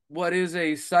what is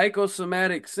a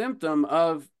psychosomatic symptom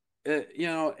of,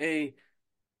 a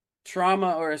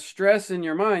trauma or a stress in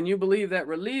your mind, you believe that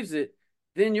relieves it,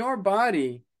 then your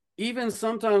body, even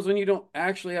sometimes when you don't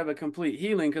actually have a complete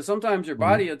healing, because sometimes your Hmm.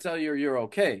 body will tell you you're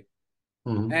okay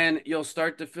Hmm. and you'll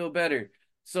start to feel better.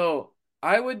 So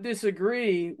I would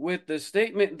disagree with the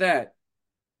statement that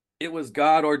it was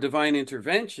God or divine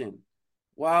intervention.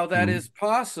 While that Hmm. is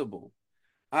possible,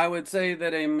 I would say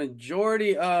that a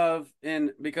majority of,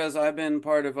 and because I've been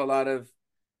part of a lot of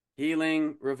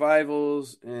healing,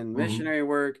 revivals, and Hmm. missionary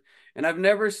work. And I've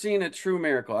never seen a true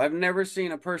miracle. I've never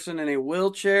seen a person in a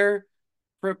wheelchair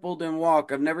crippled and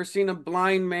walk. I've never seen a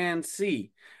blind man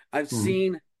see. I've Hmm.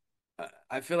 seen,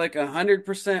 I feel like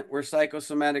 100% were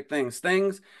psychosomatic things,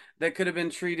 things that could have been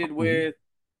treated Hmm. with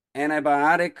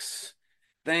antibiotics,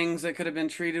 things that could have been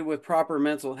treated with proper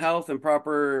mental health and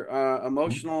proper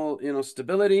emotional,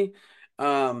 stability.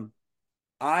 Um,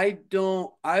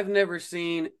 I've never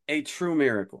seen a true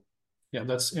miracle. Yeah,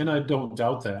 and I don't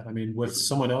doubt that. I mean, with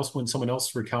someone else, when someone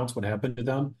else recounts what happened to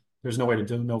them, there's no way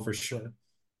to know for sure.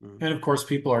 Mm, And of course,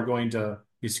 people are going to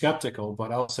be skeptical,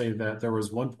 but I'll say that there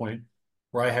was one point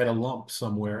where I had a lump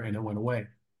somewhere and it went away,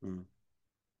 mm,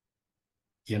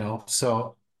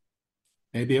 So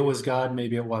maybe it was God,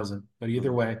 maybe it wasn't. But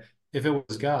either mm, way, if it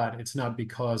was God, it's not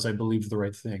because I believed the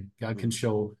right thing. God can mm.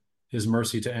 show his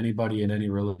mercy to anybody in any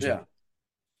religion. Yeah.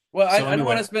 Well, So I don't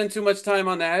want anyway, to spend too much time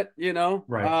on that,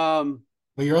 right.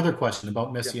 But your other question about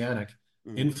Yeah. messianic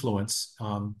Mm, influence,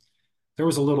 there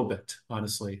was a little bit,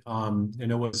 honestly, and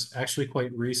it was actually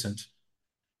quite recent.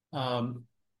 Um,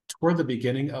 Toward the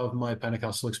beginning of my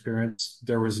Pentecostal experience,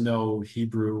 there was no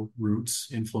Hebrew roots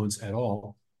influence at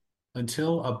all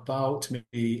until about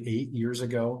maybe 8 years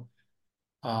ago.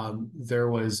 There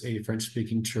was a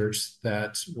French-speaking church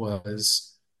that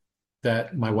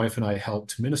my wife and I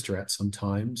helped minister at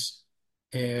sometimes,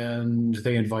 and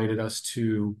they invited us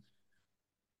to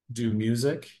do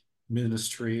music,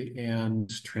 ministry, and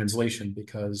translation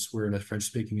because we're in a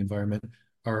French-speaking environment.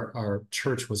 Our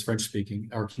church was French-speaking.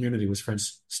 Our community was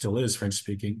French, still is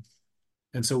French-speaking.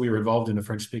 And so we were involved in a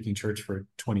French-speaking church for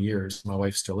 20 years. My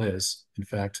wife still is, in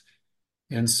fact.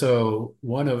 And so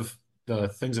one of the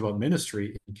things about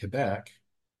ministry in Quebec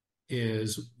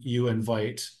is you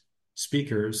invite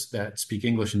speakers that speak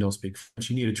English and don't speak French.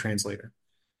 You need a translator.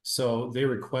 So they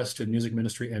requested music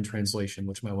ministry and translation,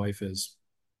 which my wife is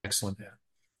excellent at.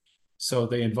 So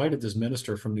they invited this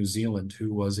minister from New Zealand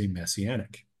who was a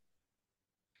Messianic.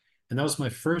 And that was my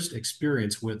first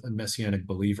experience with a Messianic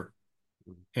believer.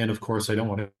 mm. And of course, I don't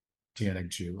want a Messianic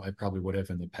Jew. I probably would have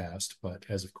in the past, but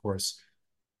as of course,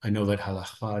 I know that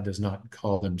Halacha does not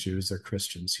call them Jews, they're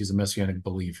Christians. He's a Messianic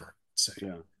believer, say.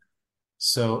 Yeah.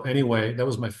 So anyway, that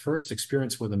was my first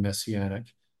experience with a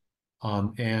Messianic.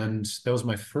 And that was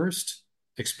my first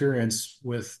experience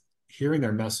with hearing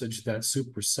their message that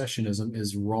supersessionism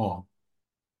is wrong.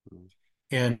 Mm.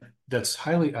 And that's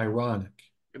highly ironic,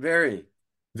 Very.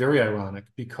 very ironic,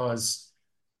 because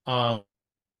uh,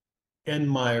 in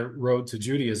my road to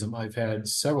Judaism, I've had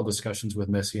several discussions with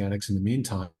Messianics in the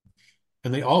meantime,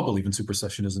 and they all believe in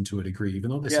supersessionism to a degree, even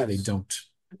though they say they Yes. don't.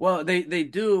 Well, they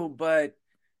do, but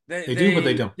they They do, but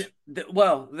they they, don't. they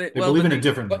well they They well believe but in it they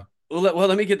differently.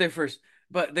 let me get there first.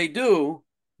 But they do,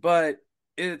 but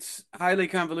it's highly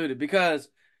convoluted because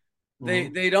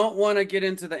Mhm. they don't want to get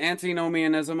into the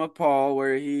antinomianism of Paul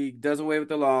where he does away with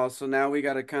the law, so now we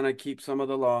got to kind of keep some of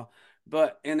the law.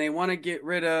 and they want to get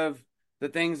rid of the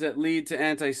things that lead to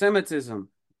anti-Semitism.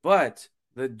 But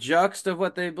the juxt of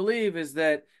what they believe is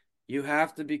that you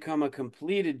have to become a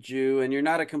completed Jew, and you're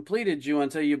not a completed Jew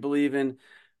until you believe in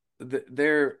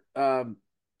their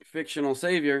fictional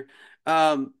savior.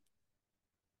 Um,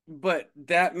 but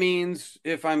that means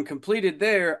if I'm completed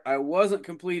there, I wasn't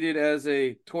completed as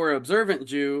a Torah observant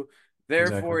Jew.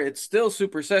 Exactly. Therefore, it's still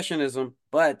supersessionism,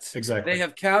 but they Exactly.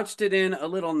 have couched it in a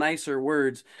little nicer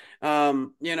words.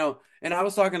 And I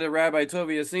was talking to Rabbi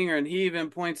Tovia Singer, and he even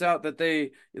points out that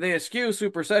they eschew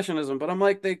supersessionism, but I'm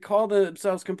like, they call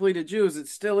themselves completed Jews. It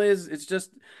still is. It's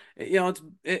just,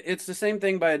 it's the same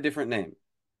thing by a different name.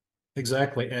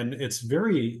 Exactly. And it's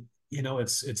very,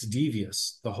 it's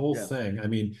devious, the whole Yeah. thing. I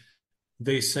mean,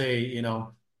 they say,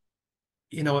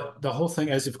 the whole thing,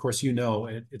 as of course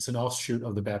it's an offshoot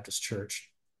of the Baptist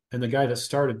Church. And the guy that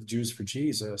started the Jews for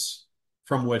Jesus,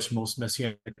 from which most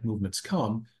Messianic movements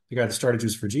come, the guy that started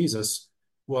Jews for Jesus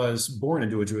was born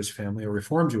into a Jewish family, a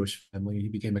Reformed Jewish family. He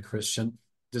became a Christian,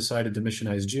 decided to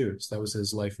missionize Jews. That was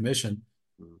his life mission.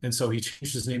 And so he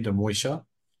changed his name to Moishe,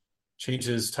 changed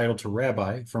his title to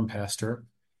rabbi from pastor,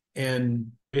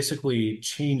 and basically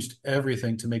changed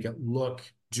everything to make it look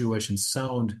Jewish and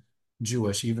sound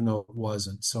Jewish, even though it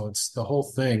wasn't. So it's the whole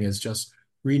thing is just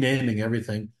renaming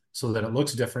everything so that it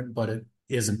looks different, but it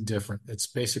isn't different. It's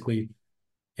basically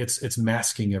it's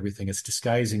masking everything, it's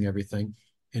disguising everything,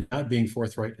 and not being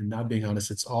forthright and not being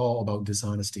honest. It's all about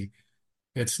dishonesty.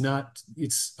 It's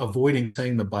avoiding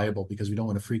saying the Bible because we don't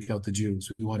want to freak out the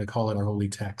Jews. We want to call it our holy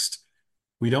text.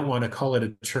 We don't want to call it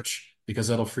a church because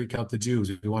that'll freak out the Jews.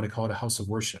 We want to call it a house of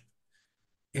worship.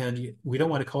 And we don't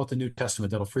want to call it the New Testament.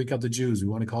 That'll freak out the Jews. We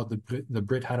want to call it the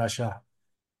Brit Hadashah.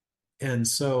 And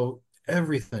so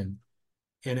and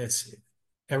it's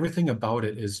everything about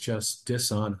it is just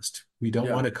dishonest. We don't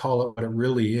Yeah. want to call it what it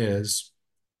really is.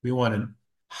 We want to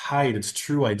hide its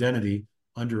true identity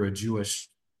under a Jewish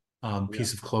Yeah.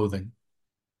 piece of clothing.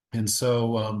 And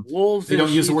so Wolves they in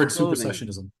don't use the sheep's word clothing.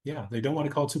 supersessionism. Yeah, they don't want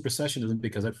to call it supersessionism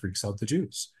because it freaks out the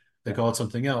Jews. They Yeah. call it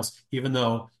something else, even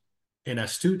though an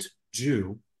astute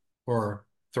Jew or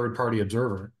third party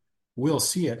observer will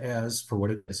see it as for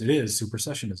what it is. It is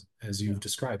supersessionism, as Yeah. you've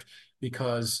described,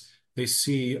 because they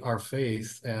see our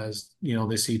faith as,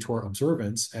 they see Torah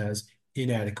observance as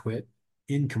inadequate,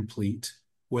 incomplete,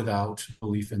 without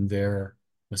belief in their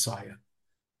Messiah,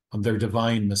 their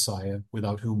divine Messiah,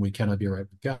 without whom we cannot be right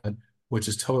with God, which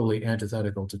is totally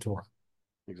antithetical to Torah.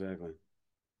 Exactly.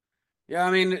 Yeah,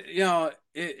 I mean,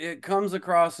 it comes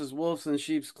across as wolves in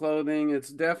sheep's clothing. It's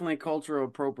definitely cultural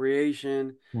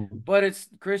appropriation, Mhm. but it's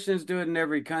Christians do it in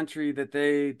every country that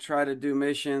they try to do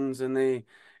missions, and they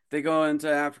go into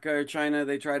Africa or China,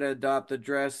 they try to adopt the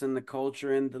dress and the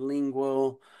culture and the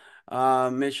lingual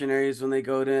missionaries when they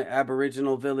go to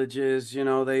Aboriginal villages,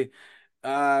 they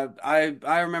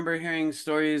I remember hearing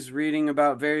stories, reading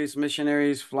about various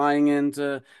missionaries flying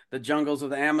into the jungles of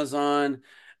the Amazon.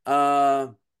 Uh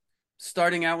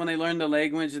Starting out when they learned the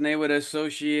language and they would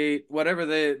associate whatever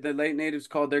the late natives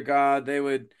called their god, they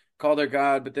would call their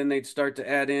god, but then they'd start to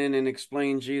add in and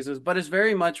explain Jesus. But it's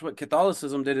very much what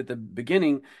Catholicism did at the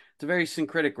beginning. It's a very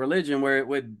syncretic religion where it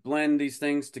would blend these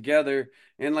things together.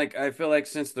 And like I feel like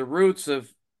since the roots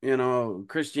of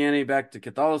Christianity back to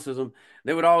Catholicism,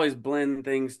 they would always blend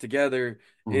things together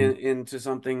Mhm. into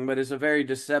something, but it's a very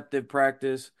deceptive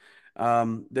practice.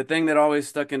 The thing that always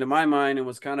stuck into my mind and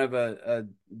was kind of a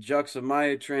jux of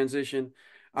my transition,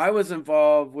 I was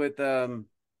involved with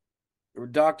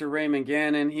Dr. Raymond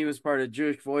Gannon. He was part of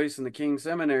Jewish Voice in the King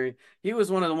Seminary. He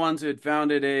was one of the ones who had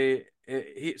founded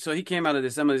so he came out of the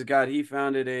Assemblies of God. He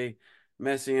founded a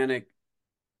Messianic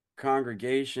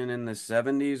congregation in the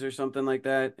 70s or something like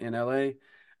that in LA.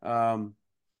 Um,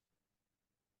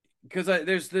 because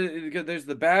there's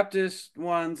the Baptist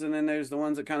ones, and then there's the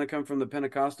ones that kind of come from the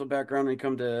Pentecostal background and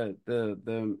come to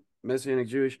the Messianic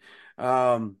Jewish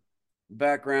um,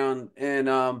 background.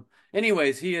 And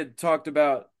anyways, he had talked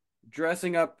about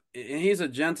dressing up, and he's a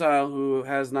Gentile who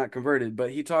has not converted, but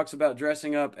he talks about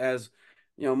dressing up as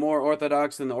more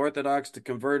Orthodox than the Orthodox to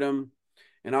convert him.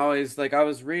 And always like I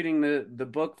was reading the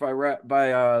book by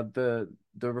the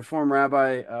Reform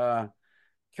Rabbi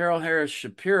Carol Harris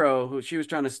Shapiro, who she was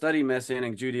trying to study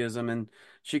Messianic Judaism, and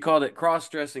she called it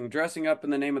cross-dressing, dressing up in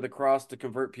the name of the cross to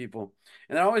convert people.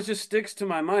 And that always just sticks to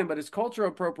my mind, but it's cultural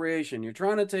appropriation. You're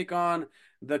trying to take on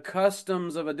the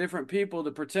customs of a different people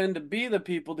to pretend to be the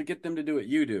people to get them to do what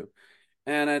you do.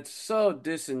 And it's so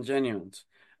disingenuous.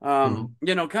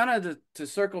 Mhm. Kind of to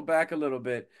circle back a little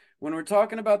bit, when we're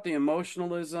talking about the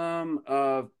emotionalism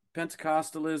of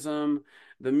Pentecostalism,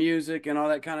 the music, and all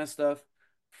that kind of stuff,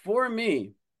 for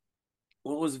me,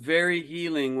 what was very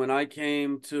healing when I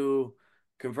came to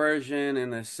conversion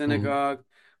in a Hmm. synagogue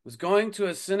was going to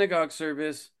a synagogue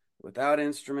service without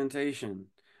instrumentation,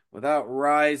 without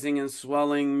rising and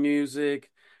swelling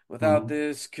music, without Hmm.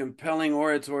 this compelling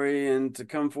oratory, and to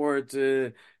come forward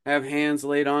to have hands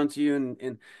laid onto you,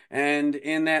 and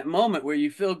in that moment where you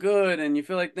feel good and you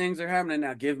feel like things are happening,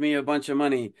 now give me a bunch of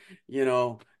money,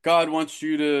 God wants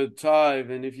you to tithe,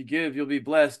 and if you give, you'll be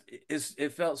blessed.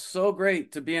 It felt so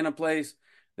great to be in a place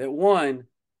that, one,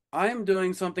 I'm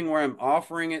doing something where I'm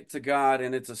offering it to God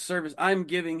and it's a service. I'm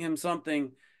giving Him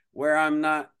something where I'm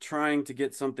not trying to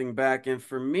get something back. And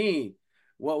for me,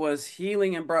 what was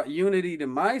healing and brought unity to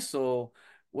my soul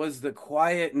was the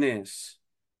quietness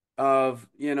of,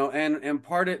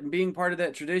 and being part of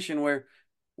that tradition where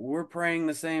we're praying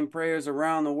the same prayers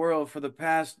around the world for the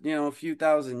past, a few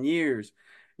thousand years.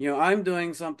 I'm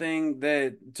doing something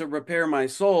that to repair my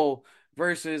soul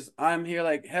versus I'm here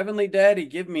like, Heavenly Daddy,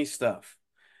 give me stuff.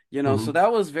 So Hmm.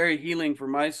 that was very healing for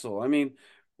my soul. I mean,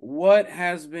 what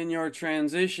has been your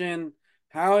transition?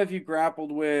 How have you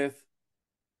grappled with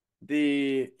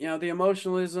the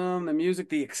emotionalism, the music,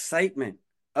 the excitement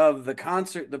of the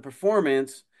concert, the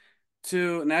performance,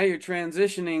 to now you're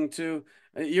transitioning to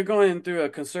you're going through a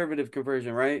conservative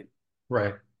conversion, right?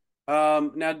 Right.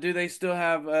 Now do they still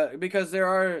have because there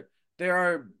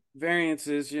are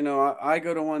variances, I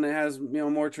go to one that has,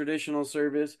 more traditional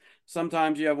service.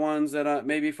 Sometimes you have ones that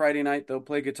maybe Friday night they'll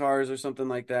play guitars or something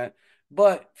like that.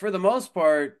 But for the most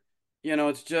part,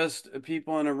 it's just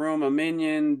people in a room, a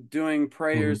minion doing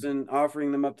prayers Hmm. and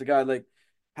offering them up to God. Like,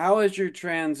 how is your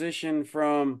transition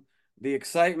from the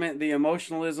excitement, the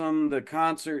emotionalism, the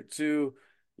concert to,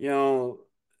 you know,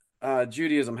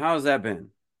 Judaism? How has that been?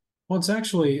 Well, it's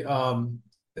actually, I'm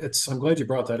glad you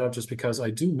brought that up just because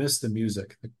I do miss the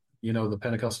music. The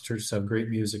Pentecostal churches have great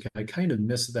music, and I kind of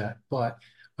miss that. But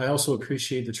I also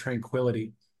appreciate the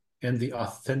tranquility and the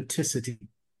authenticity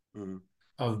Mhm.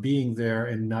 of being there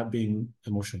and not being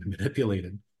emotionally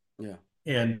manipulated. Yeah.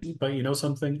 But you know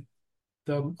something?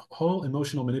 The whole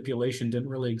emotional manipulation didn't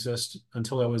really exist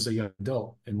until I was a young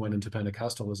adult and went into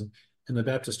Pentecostalism. In the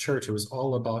Baptist church, it was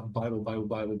all about Bible, Bible,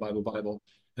 Bible, Bible, Bible,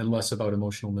 and less about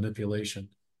emotional manipulation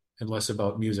and less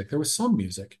about music. There was some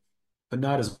music, but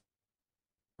not as, there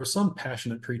was some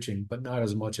passionate preaching, but not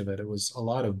as much of it. It was a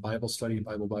lot of Bible study,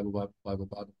 Bible, Bible, Bible, Bible,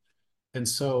 Bible. And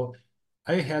so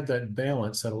I had that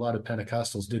balance that a lot of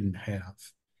Pentecostals didn't have.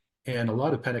 And a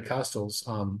lot of Pentecostals,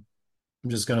 I'm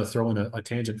just going to throw in a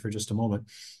tangent for just a moment.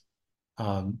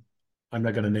 Um, I'm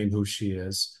not going to name who she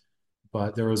is,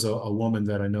 but there was a woman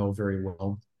that I know very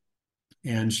well,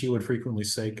 and she would frequently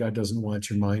say, God doesn't want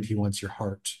your mind, he wants your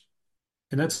heart.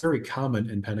 And that's very common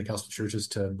in Pentecostal churches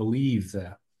to believe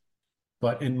that.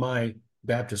 But in my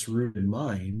Baptist rooted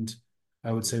mind,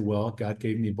 I would say, well, God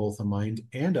gave me both a mind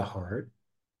and a heart.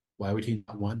 Why would he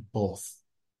not want both?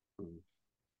 Mhm.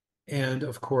 And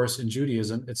of course, in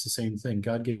Judaism, it's the same thing.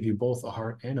 God gave you both a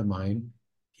heart and a mind.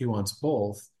 He wants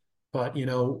both. But,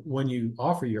 when you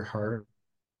offer your heart,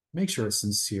 make sure it's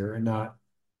sincere and not,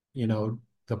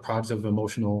 the product of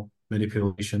emotional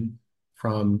manipulation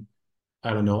from,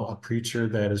 I don't know, a preacher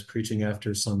that is preaching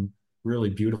after some really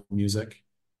beautiful music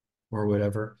or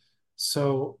whatever.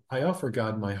 So I offer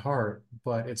God my heart,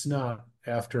 but it's not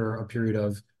after a period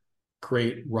of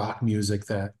great rock music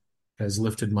that has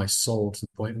lifted my soul to the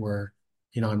point where,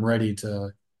 I'm ready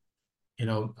to,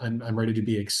 I'm ready to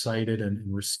be excited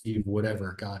and receive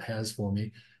whatever God has for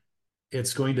me.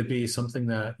 It's going to be something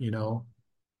that,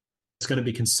 it's going to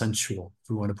be consensual, if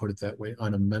we want to put it that way,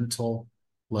 on a mental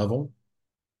level.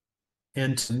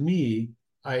 And to me,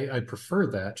 I prefer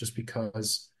that just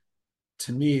because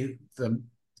to me,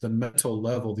 the mental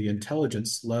level, the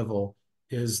intelligence level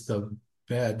is the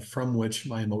bed from which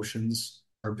my emotions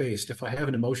are based. If I have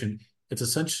an emotion,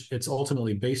 it's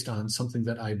ultimately based on something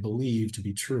that I believe to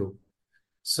be true.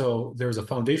 So there's a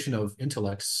foundation of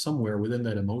intellect somewhere within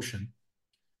that emotion.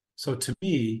 So to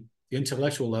me, the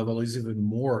intellectual level is even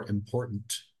more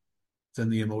important than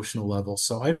the emotional level.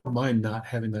 So I don't mind not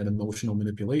having that emotional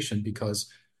manipulation because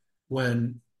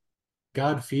when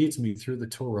God feeds me through the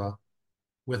Torah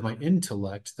with my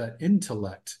intellect, that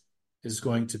intellect is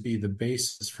going to be the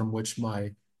basis from which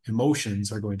my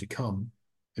emotions are going to come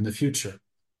in the future.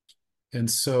 And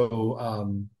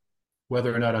so,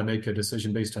 whether or not I make a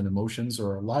decision based on emotions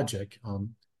or logic,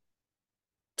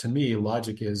 to me,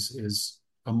 logic is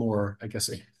a more, I guess,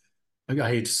 I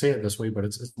hate to say it this way, but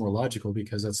it's more logical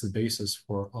because that's the basis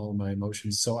for all my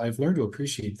emotions. So I've learned to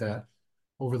appreciate that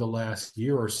over the last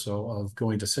year or so of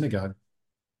going to synagogue.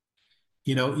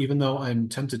 Even though I'm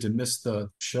tempted to miss the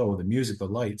show, the music, the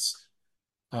lights,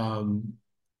 um,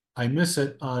 I miss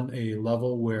it on a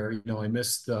level where, I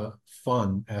miss the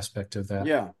fun aspect of that.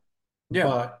 Yeah. Yeah.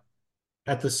 But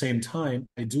at the same time,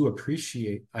 I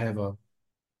have a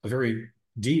very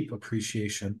deep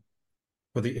appreciation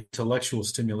for the intellectual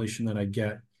stimulation that I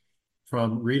get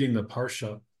from reading the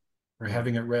Parsha or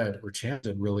having it read or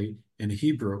chanted really in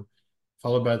Hebrew,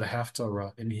 followed by the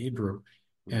Haftarah in Hebrew,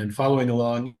 and following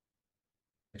along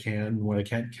when I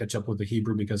can't catch up with the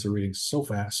Hebrew because they're reading so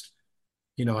fast,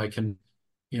 I can,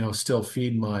 still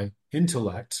feed my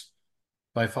intellect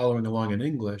by following along in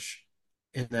English.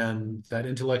 And then that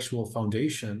intellectual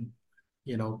foundation,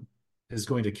 you know, is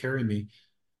going to carry me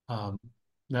um,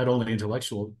 not only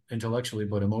intellectually,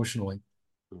 but emotionally.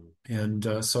 And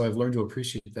so I've learned to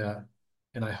appreciate that.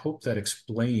 And I hope that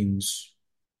explains,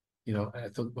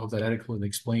 hope that adequately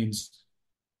explains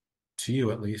to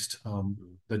you at least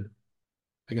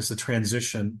I guess the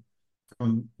transition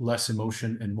from less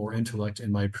emotion and more intellect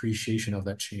and my appreciation of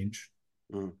that change.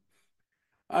 Mm.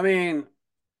 I mean,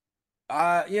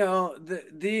 I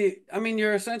mean,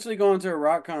 you're essentially going to a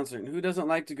rock concert. Who doesn't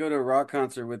like to go to a rock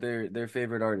concert with their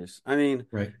favorite artist? I mean,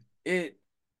 Right. it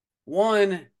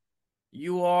one,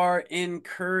 you are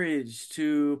encouraged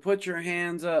to put your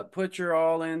hands up, put your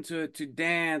all into it, to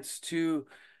dance, to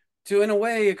in a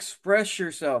way express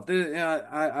yourself.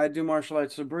 I do martial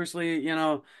arts, so Bruce Lee,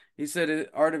 he said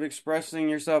art of expressing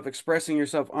yourself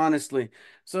honestly.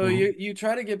 So Mhm. you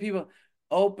try to get people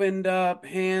opened up,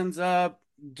 hands up,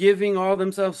 giving all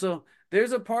themselves. So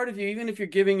there's a part of you, even if you're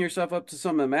giving yourself up to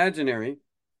some imaginary,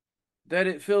 that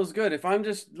it feels good. If I'm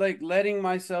just like letting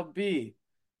myself be,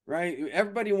 right?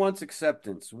 Everybody wants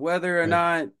acceptance, whether or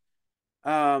Right.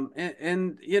 not,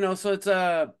 and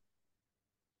so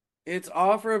it's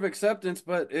offer of acceptance,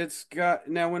 but it's got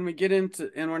now when we get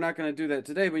into, and we're not going to do that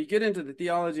today, but you get into the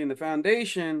theology and the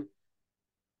foundation,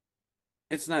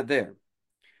 it's not there.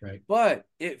 Right. But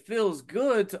it feels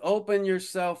good to open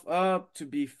yourself up, to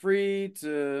be free,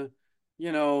 those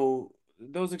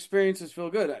experiences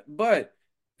feel good. But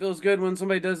feels good when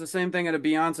somebody does the same thing at a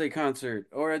Beyonce concert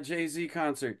or a Jay-Z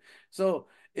concert. So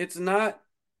it's not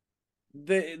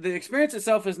the experience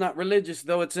itself is not religious,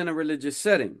 though it's in a religious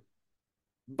setting.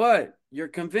 But you're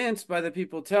convinced by the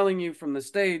people telling you from the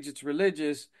stage it's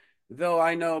religious, though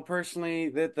I know personally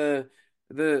that the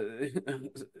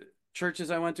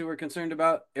churches I went to were concerned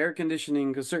about air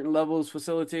conditioning because certain levels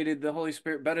facilitated the Holy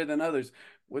Spirit better than others,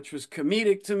 which was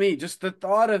comedic to me. Just the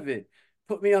thought of it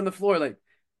put me on the floor like,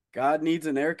 God needs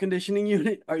an air conditioning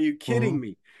unit? Are you kidding Mhm.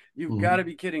 me? You've got to Mhm.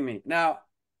 be kidding me. Now,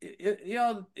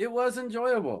 it was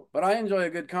enjoyable, but I enjoy a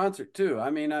good concert too.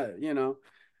 I mean,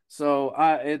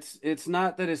 it's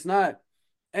not that it's not.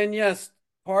 And yes,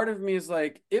 part of me is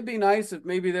like, it'd be nice if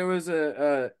maybe there was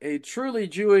a truly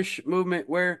Jewish movement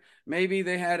where maybe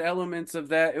they had elements of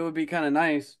that. It would be kind of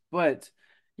nice. But,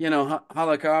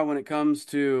 halakha when it comes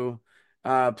to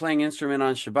playing instrument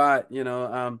on Shabbat,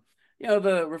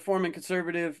 the reform and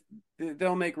conservative,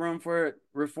 they'll make room for it.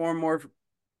 Reform more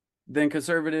than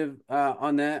conservative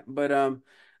on that, but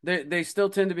they still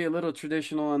tend to be a little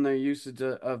traditional on their usage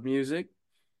of music.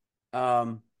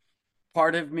 Um,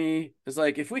 Part of me is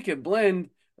like, if we could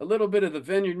blend a little bit of the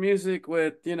vineyard music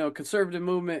with conservative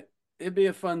movement, it'd be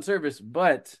a fun service.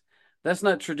 But that's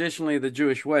not traditionally the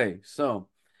Jewish way. So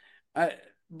I,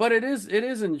 but it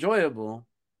is enjoyable.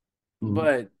 Mhm.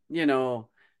 But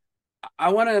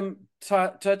I want to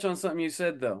touch on something you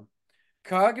said though.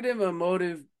 Cognitive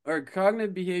emotive or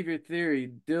cognitive behavior theory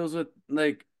deals with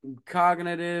like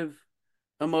cognitive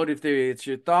emotive theory. It's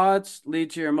your thoughts lead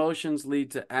to your emotions,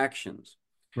 lead to actions.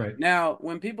 Right. Now,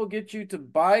 when people get you to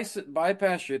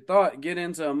bypass your thought, get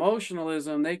into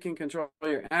emotionalism, they can control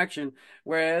your action.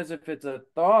 Whereas if it's a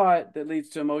thought that leads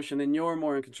to emotion, then you're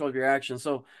more in control of your action.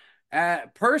 So,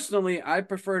 personally, I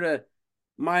prefer to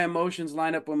my emotions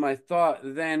line up with my thought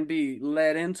than be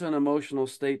led into an emotional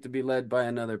state to be led by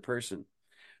another person.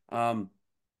 Um,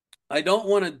 I don't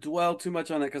want to dwell too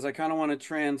much on it because I kind of want to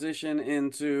transition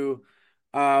into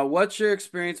what's your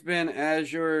experience been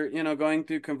as you're, going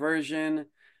through conversion.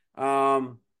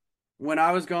 Um, when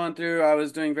I was going through, I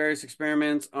was doing various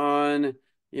experiments on,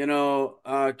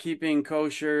 keeping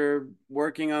kosher,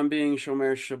 working on being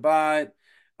Shomer Shabbat,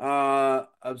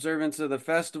 observance of the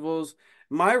festivals.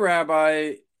 My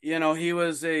rabbi, he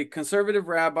was a conservative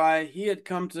rabbi. He had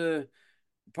come to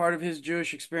part of his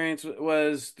Jewish experience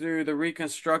was through the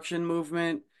Reconstruction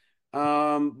movement.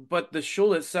 But the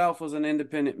shul itself was an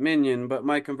independent minyan, but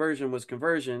my conversion was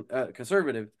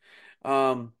conservative.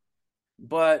 Um,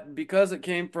 but because it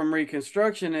came from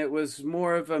Reconstruction, it was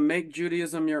more of a make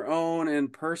Judaism your own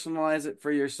and personalize it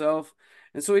for yourself.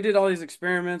 And so we did all these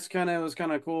experiments. It was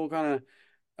kind of cool, kind of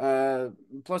Uh,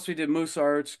 Plus we did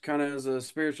Musar, which kind of is a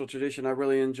spiritual tradition I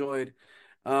really enjoyed.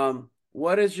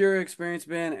 What has your experience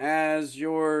been as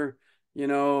your, you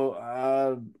know,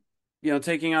 uh,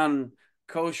 taking on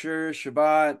kosher,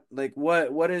 Shabbat? Like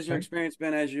what has your Okay, experience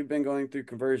been as you've been going through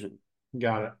conversion?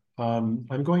 got it.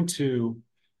 I'm going to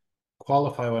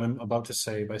qualify what I'm about to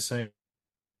say by saying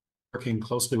working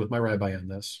closely with my rabbi on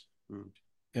this. Mm,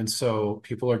 And so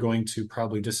people are going to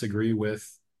probably disagree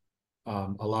with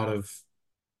a lot of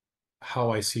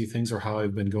how I see things or how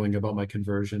I've been going about my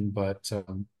conversion. But,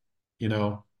 you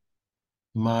know,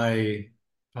 my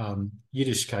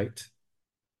Yiddishkeit,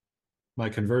 my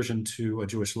conversion to a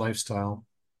Jewish lifestyle,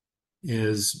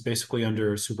 is basically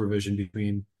under supervision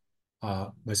between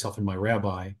myself and my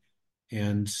rabbi.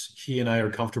 And he and I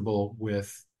are comfortable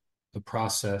with the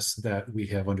process that we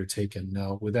have undertaken.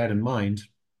 Now, with that in mind,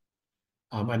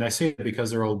 and I say it because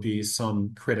there will be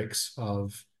some critics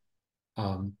of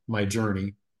my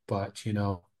journey, but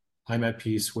I'm at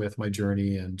peace with my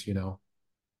journey, and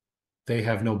they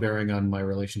have no bearing on my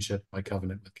relationship, my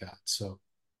covenant with God. So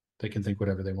they can think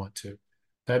whatever they want to.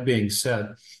 That being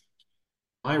said,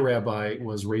 my rabbi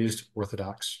was raised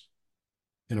Orthodox.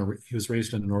 He was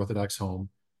raised in an Orthodox home,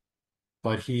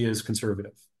 but he is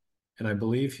conservative, and I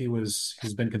believe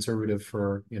he's been conservative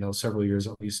for several years,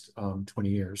 at least 20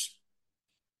 years.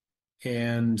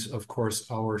 And of course,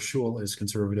 our shul is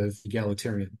conservative,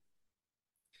 egalitarian.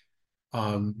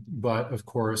 But of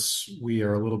course, we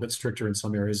are a little bit stricter in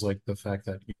some areas, like the fact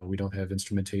that we don't have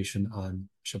instrumentation on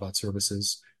Shabbat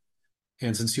services.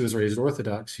 And since he was raised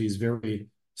Orthodox, he's very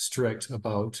strict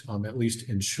about, at least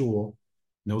in shul,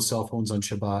 no cell phones on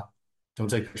Shabbat. Don't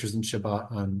take pictures in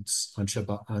Shabbat on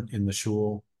Shabbat in the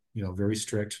shul. Very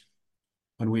strict.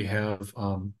 When we have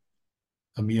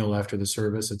a meal after the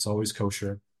service, it's always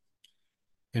kosher.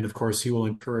 And of course, he will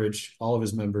encourage all of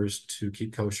his members to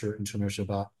keep kosher and Shomer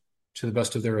Shabbat to the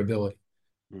best of their ability.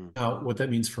 mm, Now, what that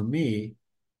means for me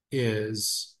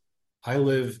is I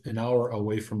live an hour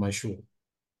away from my shul.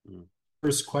 mm,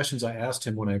 First questions I asked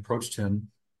him when I approached him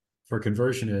for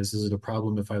conversion is it a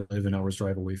problem if I live an hour's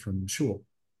drive away from shul?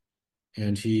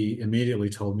 And he immediately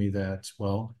told me that,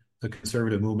 well, the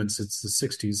conservative movement since the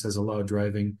 60s has allowed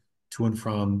driving to and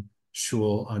from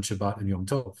shul on Shabbat and Yom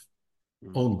Tov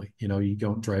mm. only. You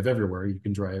don't drive everywhere. You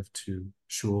can drive to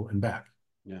shul and back.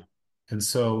 Yeah. And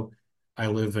so I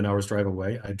live an hour's drive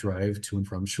away. I drive to and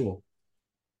from shul.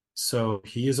 So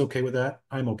he is okay with that.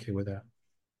 I'm okay with that.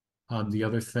 The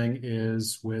other thing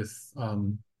is with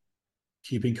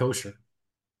keeping kosher.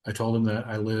 I told him that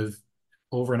I live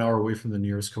over an hour away from the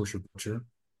nearest kosher butcher,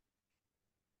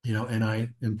 and I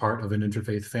am part of an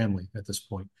interfaith family at this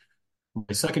point.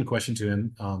 My second question to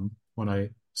him, when I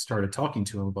started talking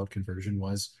to him about conversion,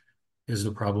 was, is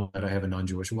the problem that I have a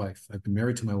non-Jewish wife? I've been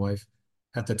married to my wife.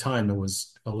 At the time, it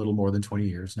was a little more than 20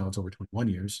 years. Now it's over 21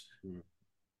 years. Mm,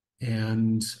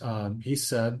 And he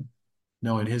said,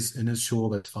 no, in his shul,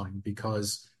 that's fine,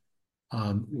 because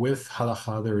with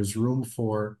halacha, there is room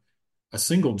for a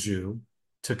single Jew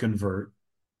to convert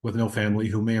with no family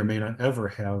who may or may not ever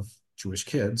have Jewish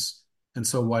kids. And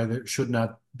so why should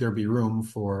not there be room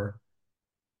for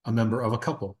a member of a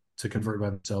couple to convert by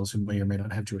themselves who may or may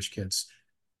not have Jewish kids?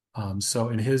 So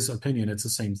in his opinion, it's the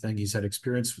same thing. He's had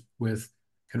experience with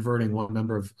converting one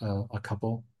member of a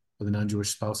couple with a non-Jewish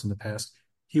spouse in the past.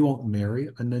 He won't marry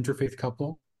an interfaith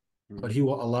couple, mm, but he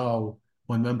will allow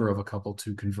one member of a couple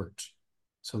to convert.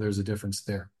 So there's a difference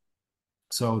there.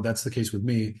 So that's the case with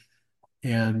me.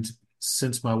 And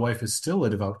since my wife is still a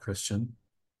devout Christian,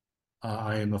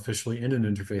 I am officially in an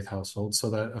interfaith household. So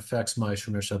that affects my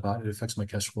Shomer Shabbat. It affects my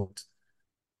kashrut,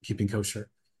 keeping kosher.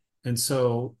 And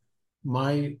so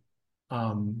my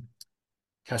um,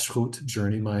 kashrut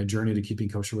journey, my journey to keeping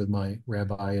kosher with my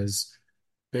rabbi, is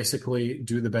basically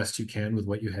do the best you can with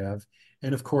what you have.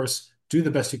 And of course, do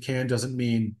the best you can doesn't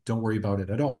mean don't worry about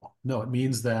it at all. No, it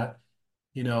means that,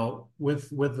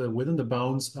 within the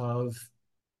bounds of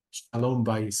shalom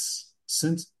bayis.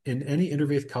 Since in any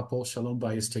interfaith couple, shalom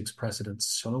bayis takes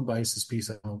precedence. Shalom bayis is peace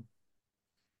at home.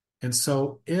 And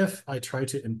so if I try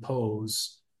to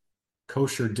impose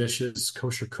kosher dishes,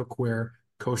 kosher cookware,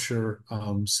 kosher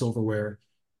silverware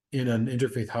in an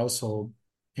interfaith household,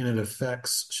 and it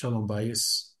affects shalom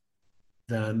bayis,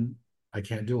 then I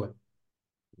can't do it.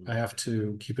 I mm, have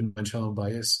to keep in mind shalom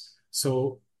bayis.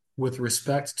 So with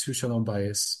respect to shalom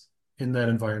bayis in that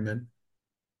environment,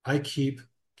 I keep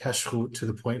kashrut to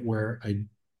the point where I'm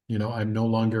no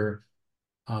longer,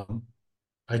 um,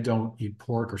 I don't eat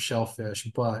pork or shellfish,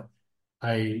 but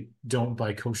I don't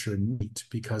buy kosher meat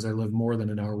because I live more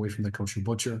than an hour away from the kosher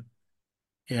butcher.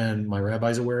 And my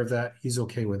rabbi's aware of that. He's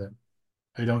okay with it.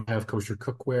 I don't have kosher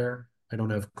cookware. I don't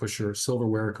have kosher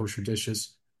silverware, kosher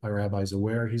dishes. My rabbi's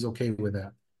aware. He's okay with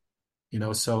that.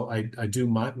 So I do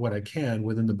what I can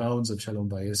within the bounds of Shalom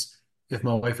Bayis. If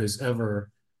my wife is ever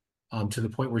to the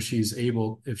point where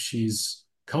if she's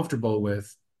comfortable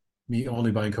with me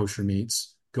only buying kosher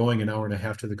meats, going an hour and a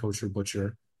half to the kosher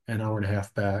butcher, an hour and a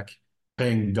half back,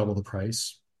 paying double the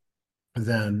price,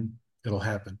 then it'll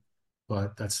happen.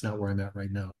 But that's not where I'm at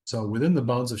right now. So within the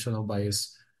bounds of Shalom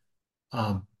Bayis,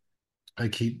 um, I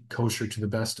keep kosher to the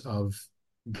best of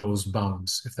those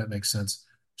bounds, if that makes sense.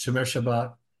 Shomer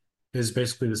Shabbat is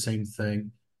basically the same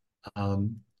thing.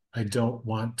 Um, I don't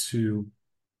want to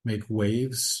make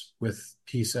waves with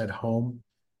peace at home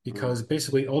Mm, because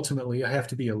basically, ultimately, I have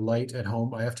to be a light at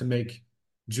home. I have to make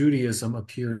Judaism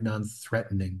appear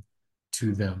non-threatening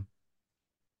to mm, them.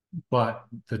 But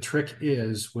the trick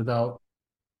is without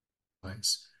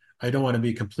compromise. I don't want to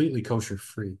be completely kosher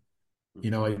free.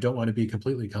 mm, I don't want to be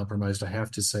completely compromised. I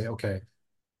have to say, okay,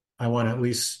 I want to at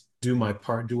least do my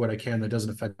part, do what I can that doesn't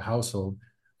affect the household.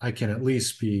 I can at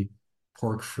least be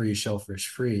pork free, shellfish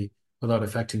free without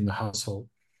affecting the household.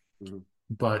 mm.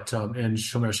 But in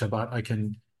Shomer Shabbat, I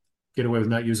can get away with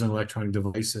not using electronic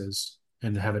devices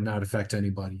and have it not affect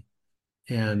anybody.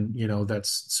 And,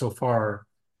 that's so far,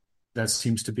 that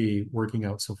seems to be working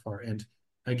out so far. And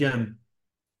again,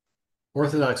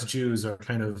 Orthodox Jews are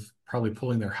kind of probably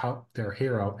pulling their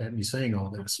hair out at me saying all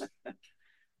this.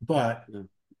 But Yeah.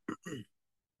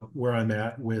 where I'm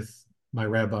at with my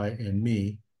rabbi and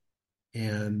me,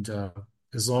 and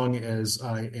as long as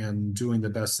I am doing the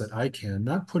best that I can,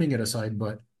 not putting it aside,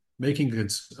 but making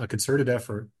a concerted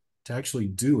effort to actually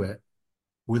do it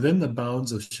within the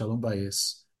bounds of Shalom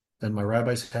Bayis, then my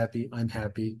rabbi's happy, I'm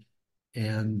happy,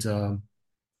 and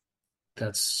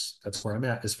that's where I'm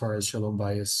at as far as Shalom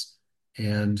Bayis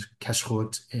and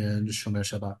Kashrut and Shomer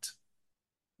Shabbat.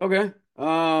 Okay.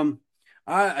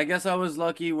 I guess I was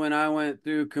lucky when I went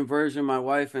through conversion. My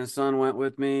wife and son went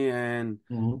with me, and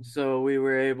Mhm. so we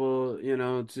were able,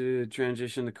 to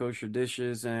transition to kosher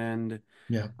dishes. And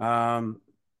Yeah, um,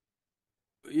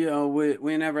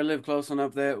 we never lived close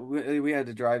enough that we had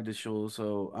to drive to shul.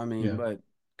 So I mean, yeah, but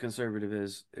conservative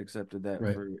has accepted that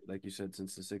right. for, like you said,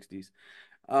 since the '60s.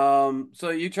 So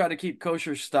you try to keep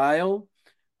kosher style.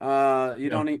 You Yeah,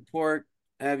 don't eat pork.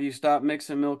 Have you stopped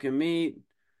mixing milk and meat?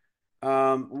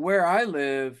 Where I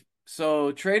live,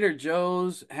 so Trader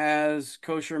Joe's has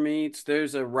kosher meats.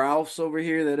 There's a Ralph's over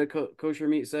here that a kosher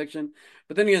meat section.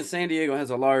 But then again, San Diego has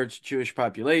a large Jewish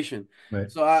population. right.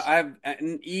 So I've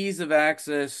an ease of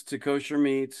access to kosher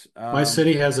meats. My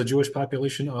city has a Jewish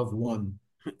population of one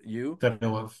You? that I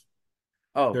know of.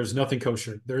 Oh, There's nothing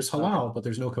kosher. There's okay. halal, but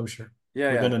there's no kosher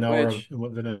Yeah, yeah. Which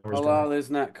within an hour's drive. halal is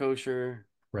not kosher,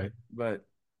 Right. but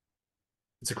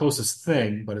It's the closest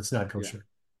thing, but it's not yeah. kosher.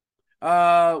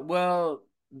 Well,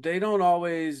 they don't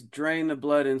always drain the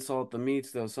blood and salt the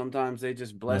meats though. Sometimes they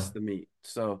just bless No, the meat.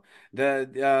 So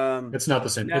the it's not the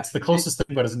same. now It's the closest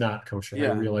thing, but it's not kosher. I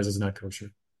yeah. realize it's not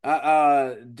kosher.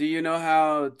 Do you know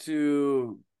how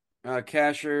to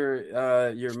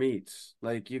cashier your meats?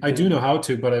 Like you I do can know how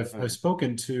to, but I've okay.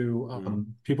 spoken to Mm,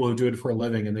 people who do it for a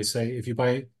living, and they say if you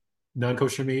buy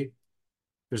non-kosher meat,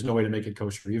 there's no way to make it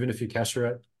kosher. Even if you kasher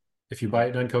it, if you mm, buy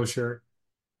it non-kosher,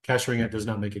 kashering it does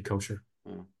not make it kosher.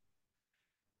 mm.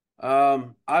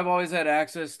 I've always had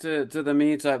access to the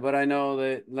meats, but I know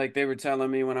that like they were telling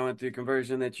me when I went through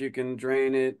conversion that you can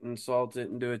drain it and salt it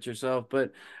and do it yourself.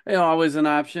 But always an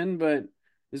option. But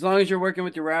as long as you're working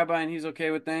with your rabbi and he's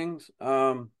okay with things,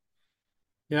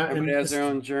 Yeah, everybody has their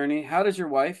own journey. How does your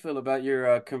wife feel about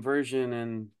your conversion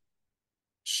and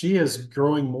she is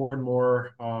growing more and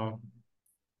more,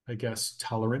 I guess,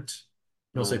 tolerant.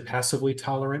 I'll say uh, passively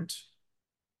tolerant.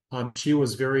 She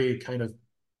was very kind of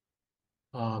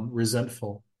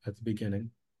resentful at the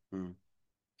beginning, mm,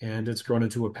 and it's grown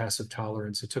into a passive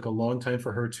tolerance. It took a long time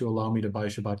for her to allow me to buy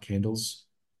Shabbat candles.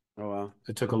 oh wow.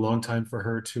 It took a long time for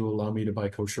her to allow me to buy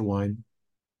kosher wine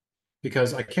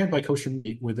because I can't buy kosher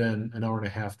meat within an hour and a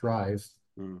half drive,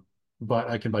 Mm, but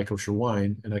I can buy kosher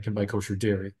wine and I can buy kosher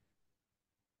dairy.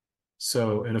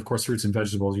 So, and of course, fruits and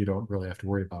vegetables, you don't really have to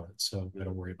worry about it. So I yeah.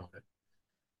 don't worry about it.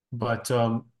 But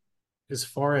as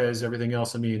far as everything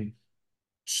else, I mean,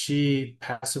 she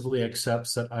passively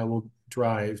accepts that I will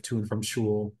drive to and from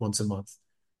shul once a month.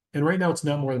 And right now it's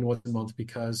not more than once a month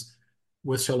because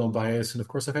with Shalom Bias, and of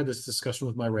course I've had this discussion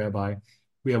with my rabbi,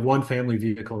 we have one family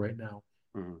vehicle right now.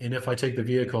 Mm, And if I take the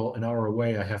vehicle an hour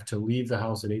away, I have to leave the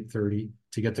house at 8:30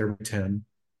 to get there at 10.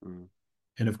 mm,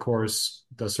 And of course,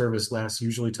 the service lasts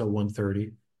usually till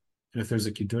 1:30. And if there's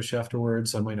a kiddush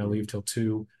afterwards, I might not mm, leave till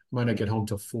 2, I might not get home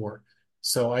till 4.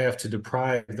 So I have to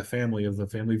deprive the family of the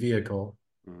family vehicle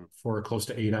Mm, for close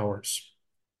to 8 hours.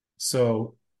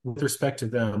 So with respect to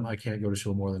them, I can't go to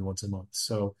shul more than once a month.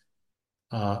 So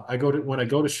I go to when I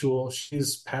go to shul,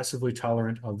 she's passively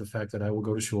tolerant of the fact that I will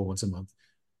go to shul once a month.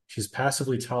 She's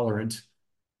passively tolerant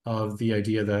of the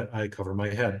idea that I cover my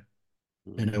head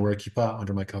mm. and I wear a kippah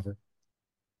under my cover.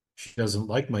 She doesn't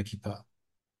like my kippah.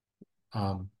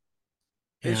 Um,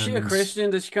 Is she a and Christian?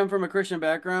 Does she come from a Christian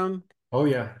background? oh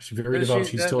yeah, she's very devout.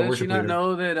 She's still a Does she worship not leader.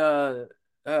 know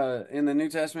that in the New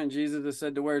Testament Jesus is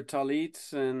said to wear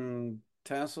talits and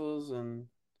tassels and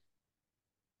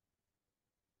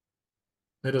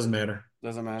It doesn't matter.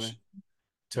 doesn't matter.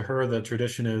 To her, the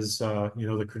tradition is,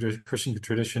 the Christian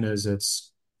tradition is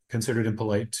it's considered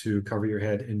impolite to cover your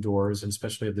head indoors, and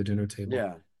especially at the dinner table.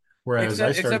 Yeah. Whereas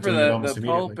I started Except for doing it the almost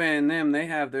Pope immediately. and them, they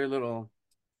have their little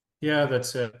Yeah,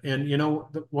 that's it. And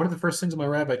one of the first things my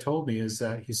rabbi told me is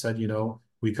that he said,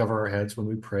 we cover our heads when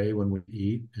we pray, when we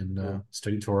eat, and yeah,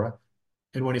 study Torah.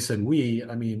 And when he said we,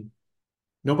 I mean,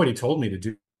 nobody told me to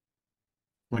do.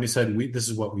 When he said we, this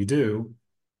is what we do,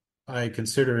 I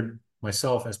considered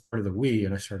myself as part of the we,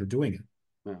 and I started doing it.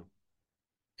 yeah,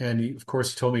 And of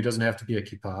course, he told me it doesn't have to be a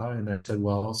kippah. And I said,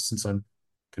 well, since I'm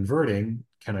converting,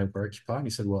 can I wear a kippah? And he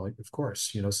said, well, of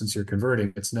course, since you're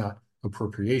converting, it's not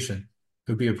appropriation.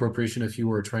 It would be appropriation if you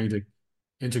were trying to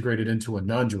integrate it into a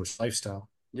non-Jewish lifestyle.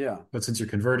 yeah. But since you're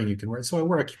converting, you can wear it. So I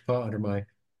wear a kippah under my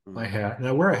Mm, hat, and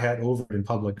I wear a hat over it in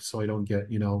public so I don't get,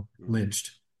 mm,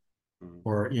 lynched mm.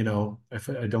 or, if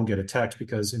I don't get attacked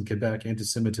because in Quebec,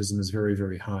 anti-Semitism is very,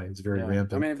 very high. It's very Yeah. I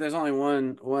rampant. mean, if there's only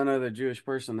one other Jewish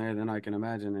person there, then I can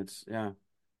imagine it's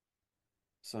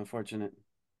unfortunate.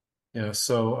 Yeah,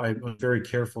 so I'm very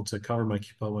careful to cover my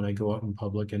kippah when I go out in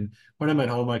public, and when I'm at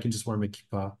home, I can just wear my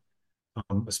kippah,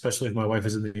 especially if my wife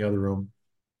is in the other room.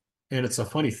 And it's a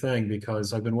funny thing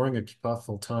because I've been wearing a kippah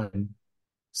full time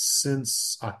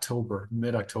since October,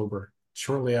 mid-October,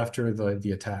 shortly after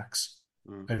the attacks.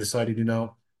 Mm, I decided,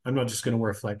 I'm not just going to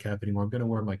wear a flat cap anymore. I'm going to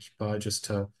wear my kippah just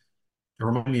to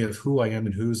remind me of who I am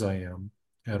and whose I am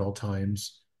at all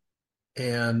times.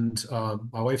 And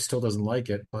my wife still doesn't like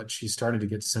it, but she's starting to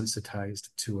get sensitized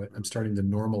to it. I'm mm, starting to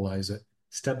normalize it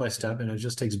step by step, and it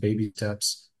just takes baby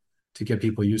steps to get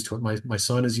people used to it. My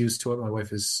son is used to it. My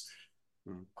wife is.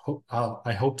 mm,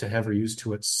 I hope to have her used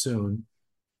to it soon.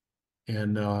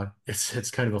 And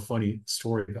it's kind of a funny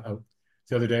story.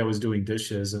 The other day I was doing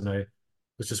dishes and I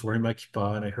was just wearing my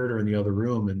kippah and I heard her in the other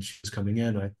room and she was coming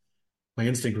in. My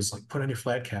instinct was like, put on your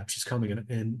flat cap. She's coming.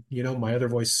 And my other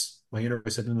voice, my inner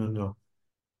voice said, no, no,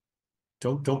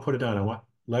 no, don't put it on.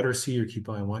 Let her see your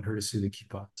kippah. I want her to see the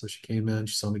kippah. So she came in,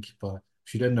 she saw my kippah.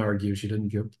 She didn't argue. She didn't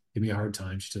give me a hard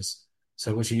time. She just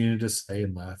said what she needed to say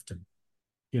and left. And,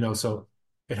 so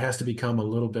it has to become a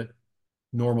little bit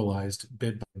normalized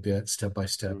bit by bit, step by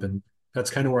step. mm. And that's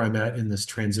kind of where I'm at in this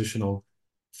transitional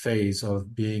phase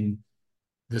of being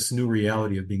this new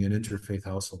reality of being an interfaith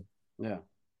household. Yeah.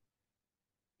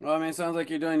 Well, I mean, it sounds like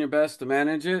you're doing your best to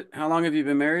manage it. How long have you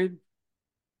been married?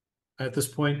 At this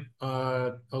point,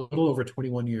 a little over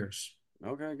 21 years.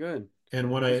 Okay, good.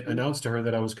 And when I That's good. announced to her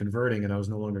that I was converting and I was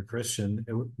no longer Christian,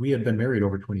 we had been married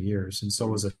over 20 years, and so it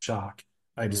Mm, was a shock.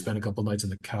 I had to yeah. spend a couple nights on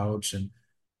the couch, and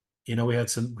we had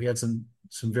some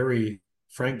very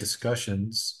frank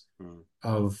discussions Mm,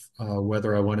 of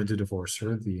whether I wanted to divorce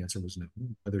her. The answer was no.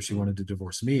 Whether she mm, wanted to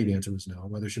divorce me, the answer was no.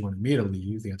 Whether she wanted me to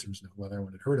leave, the answer was no. Whether I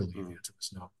wanted her to leave, the mm. answer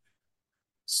was no.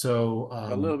 So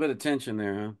A little bit of tension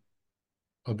there, huh?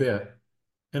 a bit,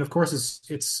 and of course,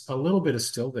 it's a little bit is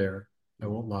still there. I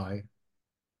Mm, won't lie,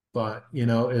 but in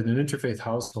an interfaith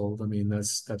household, I mean,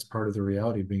 that's part of the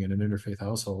reality of being in an interfaith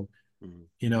household.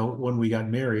 mm, When we got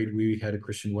married, we had a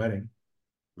Christian wedding,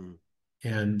 mm.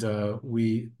 and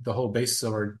the whole basis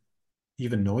of our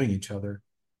even knowing each other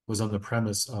was on the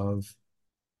premise of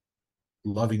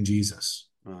loving Jesus.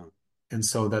 Oh, And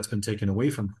so that's been taken away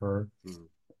from her. mm,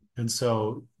 And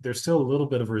so there's still a little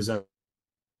bit of resentment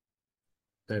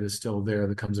that is still there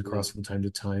that comes yeah. across from time to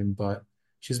time, but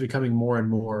she's becoming more and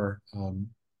more,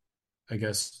 I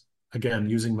guess, again,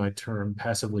 using my term,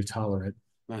 passively tolerant.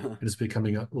 It is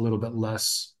becoming a little bit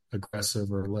less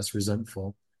aggressive or less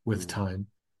resentful with Mm, time.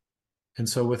 And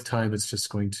so with time, it's just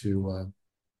going to,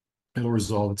 it'll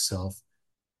resolve itself.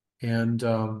 And,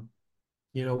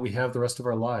 we have the rest of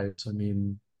our lives. I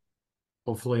mean,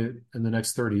 hopefully in the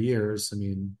next 30 years, I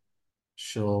mean,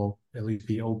 she'll at least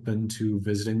be open to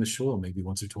visiting the shul maybe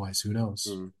once or twice. Who knows?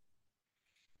 mm.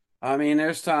 I mean,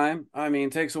 there's time. I mean,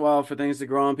 it takes a while for things to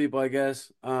grow on people, I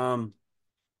guess.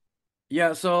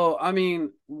 Yeah, so I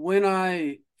mean, when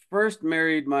I first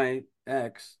married my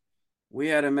ex, we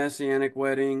had a Messianic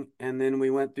wedding, and then we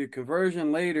went through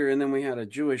conversion later, and then we had a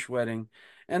Jewish wedding.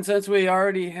 And since we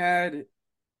already had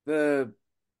the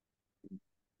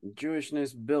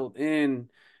Jewishness built in,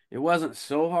 it wasn't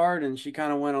so hard, and she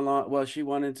kind of went along. Well, she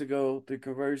wanted to go through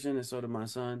conversion, and so did my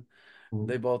son. Mm-hmm.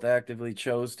 They both actively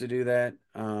chose to do that.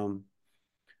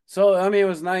 So I mean, it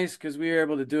was nice because we were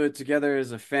able to do it together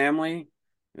as a family.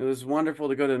 It was wonderful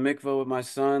to go to the mikvah with my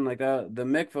son. Like that, the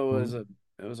mikvah was a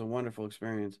it was a wonderful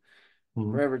experience.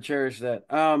 Mm-hmm. Forever cherish that.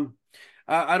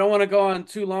 I don't want to go on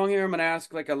too long here. I'm gonna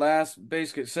ask like a last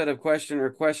basic set of question.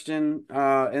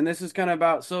 And this is kind of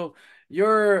about so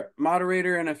you're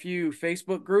moderator in a few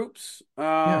Facebook groups.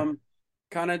 Yeah.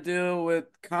 Kind of deal with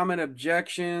common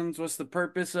objections. What's the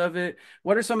purpose of it?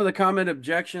 What are some of the common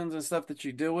objections and stuff that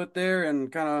you deal with there? And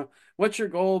kind of what's your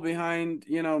goal behind,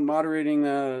 moderating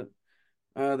the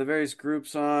various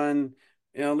groups on,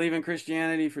 leaving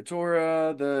Christianity for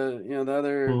Torah, the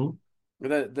other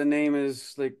Mm-hmm. the name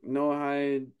is like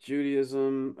Noahide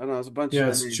Judaism. I don't know, it's a bunch of Yeah,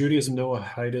 the it's names. Judaism,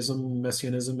 Noahidism,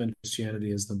 Messianism, and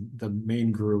Christianity is the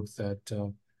main group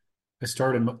that I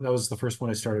started. That was the first one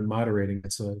I started moderating.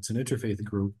 It's an interfaith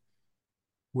group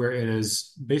where it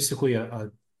is basically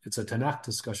it's a Tanakh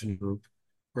discussion group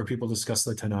where people discuss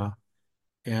the Tanakh,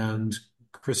 and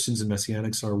Christians and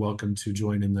Messianics are welcome to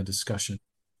join in the discussion.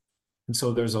 And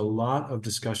so there's a lot of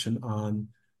discussion on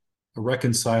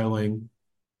reconciling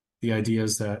the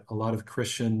ideas that a lot of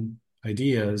Christian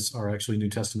ideas are actually New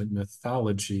Testament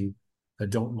mythology that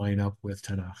don't line up with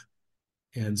Tanakh.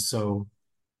 And so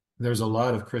there's a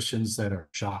lot of Christians that are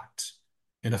shocked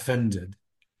and offended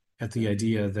at the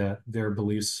idea that their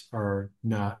beliefs are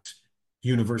not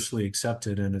universally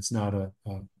accepted and it's not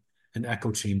an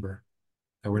echo chamber,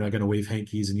 that we're not going to wave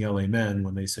hankies and yell amen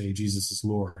when they say Jesus is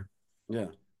Lord. Yeah.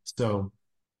 So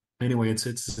anyway,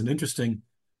 it's an interesting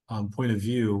point of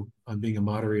view on being a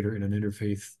moderator in an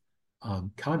interfaith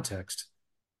context,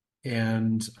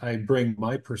 and I bring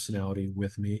my personality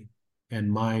with me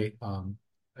and my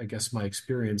I guess my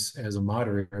experience as a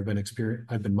moderator.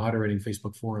 I've been moderating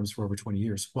Facebook forums for over 20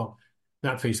 years. Well,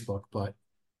 not Facebook, but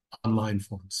online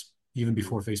forums. Even Mhm.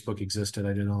 before Facebook existed,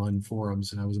 I did online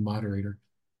forums and I was a moderator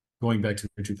going back to the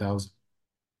year 2000.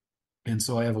 And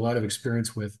so I have a lot of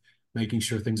experience with making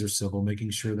sure things are civil,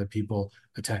 making sure that people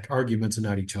attack arguments and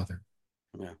not each other.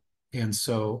 Yeah. And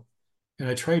so, and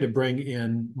I try to bring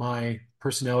in my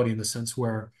personality in the sense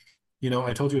where,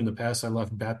 I told you in the past, I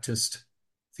left Baptist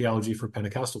theology for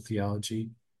Pentecostal theology,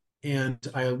 and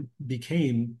I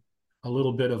became a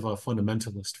little bit of a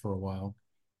fundamentalist for a while.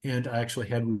 And I actually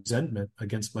had resentment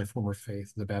against my former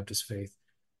faith, the Baptist faith.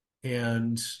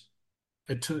 And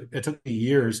it took me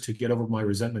years to get over my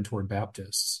resentment toward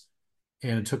Baptists.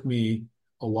 And it took me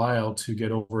a while to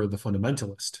get over the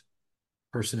fundamentalist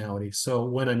personality. So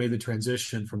when I made the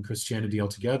transition from Christianity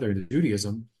altogether to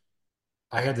Judaism,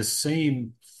 I had the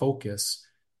same focus.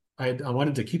 I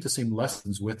wanted to keep the same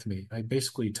lessons with me. I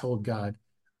basically told God,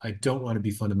 I don't want to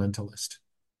be fundamentalist,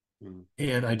 Mhm.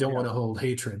 and I don't Yeah. want to hold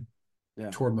hatred Yeah.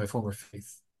 toward my former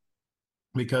faith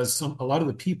because a lot of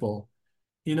the people,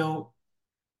 you know,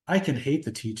 I can hate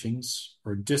the teachings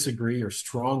or disagree or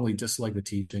strongly dislike the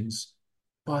teachings,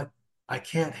 but I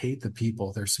can't hate the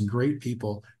people. There's some great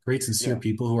people, great sincere Yeah.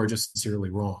 people who are just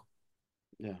sincerely wrong.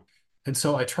 Yeah. And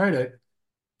so I try to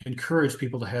encourage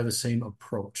people to have the same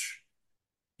approach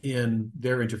in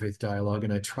their interfaith dialogue,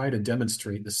 and I try to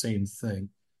demonstrate the same thing.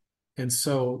 And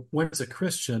so when it's a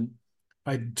Christian,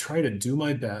 I try to do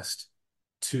my best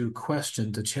to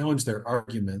question, to challenge their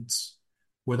arguments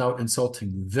without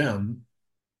insulting them.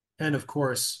 And of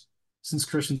course, since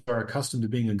Christians are accustomed to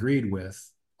being agreed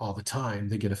with all the time,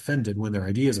 they get offended when their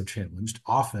ideas are challenged,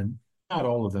 often, not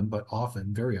all of them, but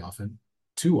often, very often,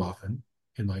 too often,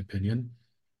 in my opinion.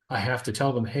 I have to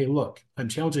tell them, hey, look, I'm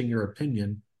challenging your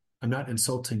opinion. I'm not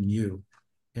insulting you.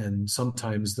 And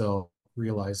sometimes they'll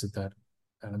realize that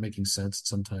I'm making sense.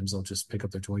 Sometimes they'll just pick up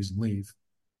their toys and leave.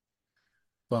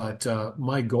 But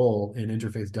my goal in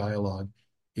interfaith dialogue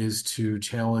is to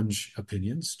challenge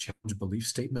opinions, challenge belief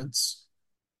statements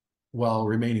while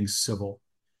remaining civil.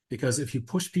 Because if you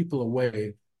push people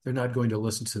away, they're not going to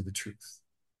listen to the truth.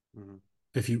 Mhm.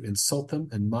 If you insult them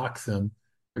and mock them,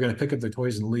 they're going to pick up their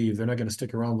toys and leave. They're not going to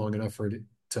stick around long enough for it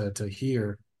to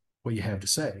hear what you have to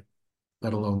say,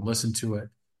 let alone listen to it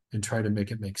and try to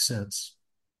make it make sense.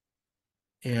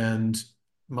 And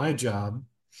my job,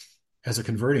 as a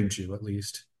converting Jew at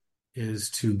least, is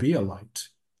to be a light.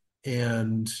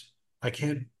 And I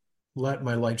can't let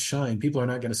my light shine. People are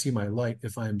not going to see my light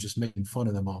if I'm just making fun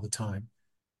of them all the time.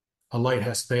 A light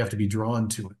they have to be drawn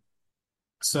to it.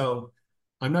 So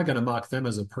I'm not going to mock them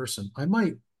as a person. I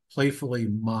might playfully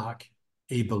mock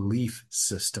a belief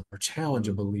system or challenge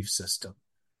a Mhm. belief system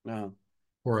No.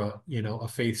 or a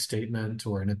faith statement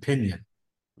or an opinion.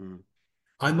 Mhm.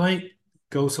 I might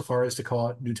go so far as to call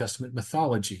it New Testament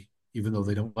mythology, even though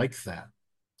they don't like that.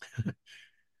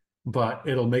 But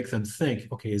it'll make them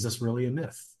think, okay, is this really a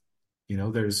myth?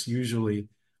 There's usually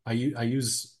I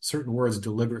use certain words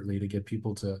deliberately to get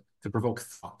people to provoke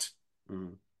thought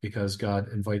Mm. because God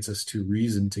invites us to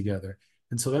reason together.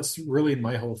 And so that's really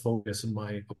my whole focus and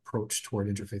my approach toward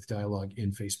interfaith dialogue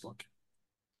in Facebook.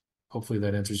 Hopefully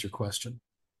that answers your question.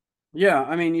 Yeah,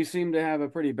 I mean, you seem to have a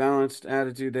pretty balanced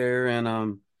attitude there, and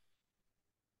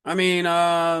I mean,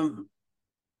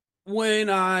 when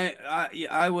I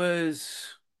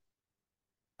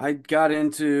got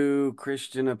into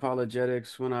Christian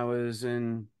apologetics when I was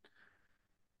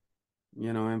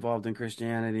involved in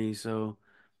Christianity, so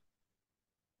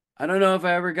I don't know if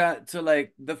I ever got to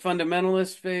like the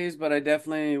fundamentalist phase, but I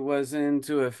definitely was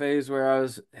into a phase where I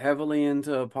was heavily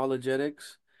into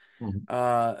apologetics. Mhm.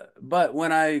 But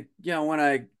when I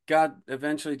got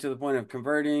eventually to the point of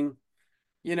converting,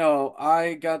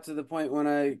 I got to the point when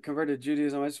I converted to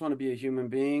Judaism, I just want to be a human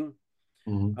being.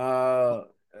 Mhm. Uh,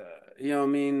 I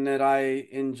mean that I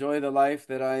enjoy the life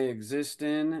that I exist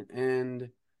in,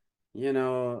 and you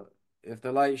know, if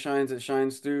the light shines, it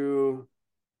shines through.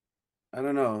 I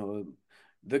don't know,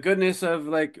 the goodness of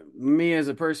like me as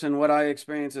a person, what I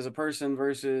experience as a person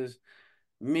versus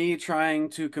me trying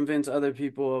to convince other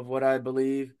people of what I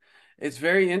believe. It's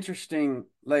very interesting.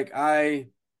 Like I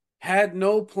had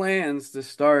no plans to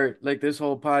start like this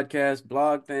whole podcast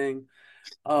blog thing.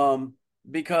 Um,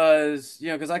 because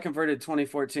I converted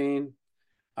 2014.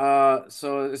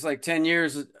 So it's like 10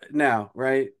 years now,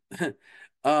 right?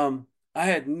 Um, I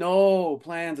had no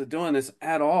plans of doing this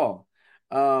at all.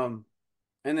 Um,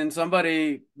 and then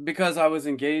somebody, because I was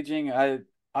engaging, I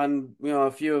on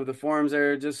a few of the forums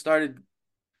there just started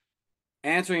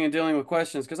answering and dealing with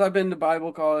questions because I've been to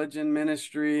Bible college and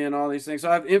ministry and all these things. So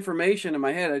I have information in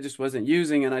my head I just wasn't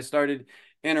using, and I started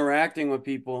interacting with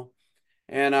people.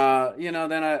 And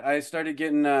then I started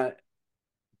getting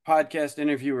podcast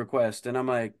interview requests, and I'm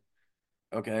like,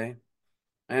 okay.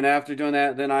 And after doing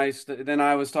that, then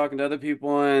I was talking to other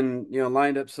people and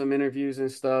lined up some interviews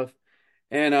and stuff.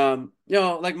 And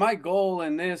like my goal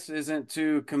in this isn't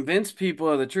to convince people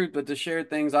of the truth, but to share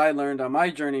things I learned on my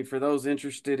journey for those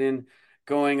interested in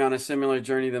going on a similar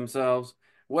journey themselves.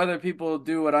 Whether people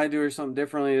do what I do or something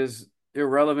differently is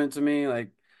irrelevant to me.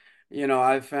 Like,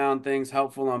 I've found things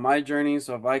helpful on my journey,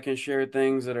 so if I can share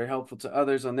things that are helpful to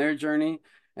others on their journey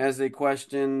as they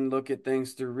question, look at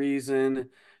things through reason,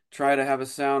 try to have a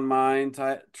sound mind,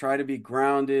 try to be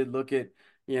grounded, look at,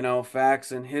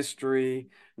 facts and history,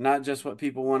 not just what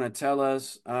people want to tell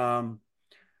us.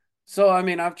 So I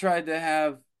mean, I've tried to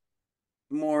have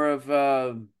more of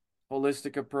a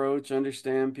holistic approach,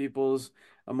 understand people's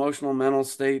emotional mental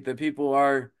state, that people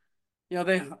are,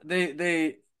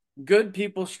 they good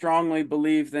people strongly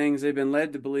believe things they've been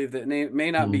led to believe that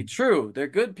may not be Mhm. true. They're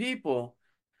good people.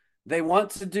 They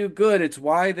want to do good. It's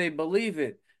why they believe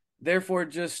it. Therefore,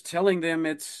 just telling them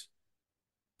it's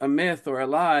a myth or a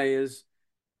lie is,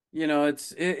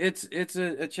 it's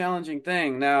a challenging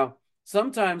thing. Now,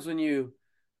 sometimes when you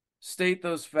state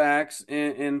those facts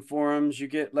in forums, you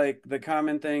get like the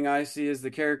common thing I see is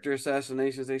the character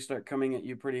assassinations. They start coming at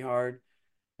you pretty hard.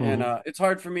 And Mhm. it's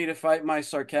hard for me to fight my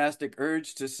sarcastic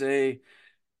urge to say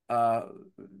uh,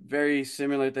 very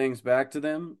similar things back to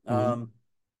them. Mhm.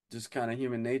 Just kind of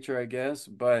human nature, I guess.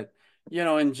 But,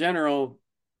 in general,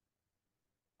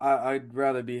 I'd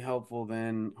rather be helpful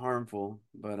than harmful.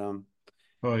 But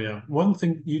Oh yeah. One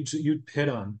thing you hit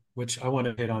on, which I want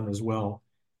to hit on as well,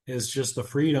 is just the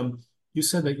freedom. You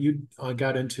said that you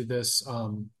got into this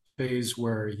phase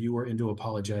where you were into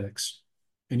apologetics,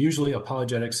 and usually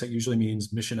apologetics that usually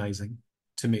means missionizing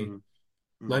to me, mm,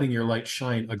 mm, letting your light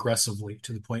shine aggressively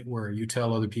to the point where you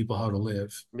tell other people how to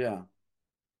live, yeah,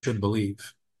 should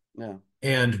believe. yeah,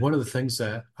 And one of the things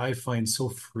that I find so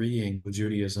freeing with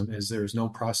Judaism is there's no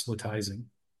proselytizing.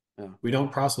 yeah, We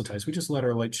don't proselytize. We just let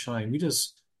our light shine. We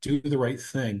just do the right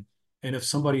thing. And if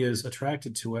somebody is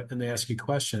attracted to it and they ask you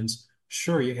questions,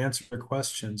 sure, you answer their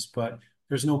questions, but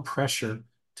there's no pressure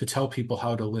to tell people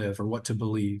how to live or what to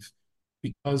believe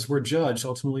because we're judged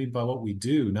ultimately by what we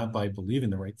do, not by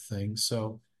believing the right thing.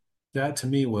 So that to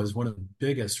me was one of the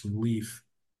biggest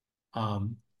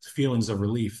feelings of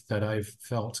relief that I've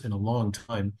felt in a long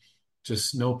time.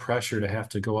 Just no pressure to have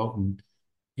to go out and,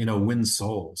 win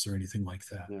souls or anything like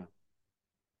that. yeah.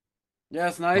 Yeah,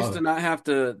 it's nice Love to it. not have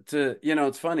to,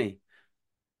 it's funny.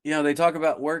 They talk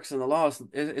about works in the law.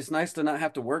 It's nice to not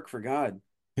have to work for God,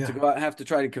 to Yeah. go out and have to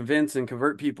try to convince and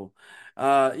convert people.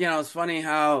 It's funny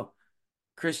how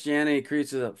Christianity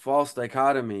creates a false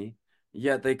dichotomy.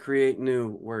 yet they create new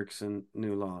works and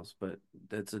new laws, but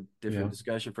that's a different Yeah.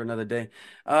 discussion for another day.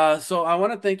 So I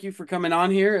want to thank you for coming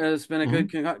on here. It's been a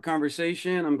good Hmm.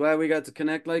 conversation. I'm glad we got to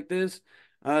connect like this.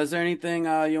 Is there anything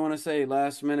you want to say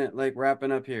last minute, like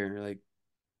wrapping up here? Like,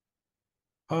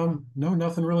 No,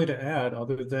 nothing really to add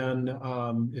other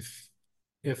than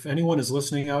if anyone is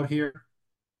listening out here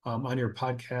on your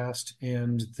podcast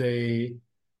and they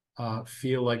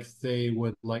feel like they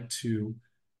would like to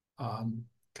um,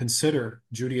 consider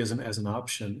Judaism as an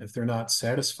option, if they're not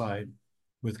satisfied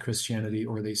with Christianity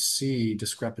or they see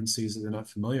discrepancies that they're not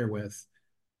familiar with,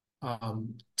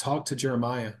 talk to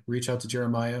Jeremiah, reach out to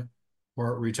Jeremiah,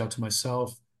 or reach out to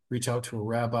myself, reach out to a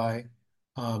rabbi.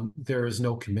 There is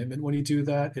no commitment when you do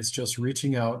that. It's just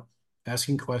reaching out,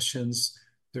 asking questions.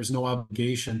 There's no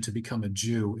obligation to become a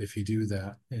Jew if you do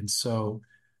that. And so,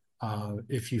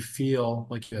 if you feel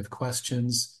like you have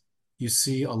questions, you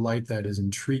see a light that is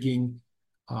intriguing,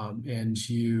 and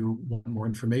you want more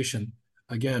information,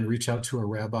 again, reach out to a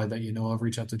rabbi that you know of,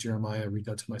 reach out to Jeremiah, reach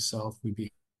out to myself. We'd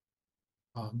be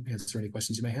answer any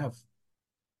questions you may have.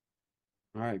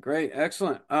 all right, great,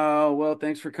 excellent. Well,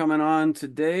 thanks for coming on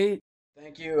today.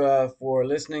 Thank you for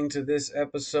listening to this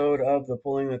episode of the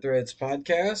Pulling the Threads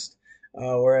podcast.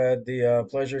 We're at the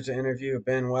pleasure to interview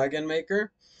Ben Wagenmaker.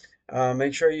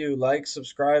 Make sure you like,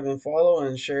 subscribe, and follow,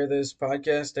 and share this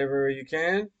podcast everywhere you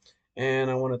can. And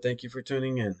I want to thank you for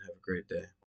tuning in. Have a great day.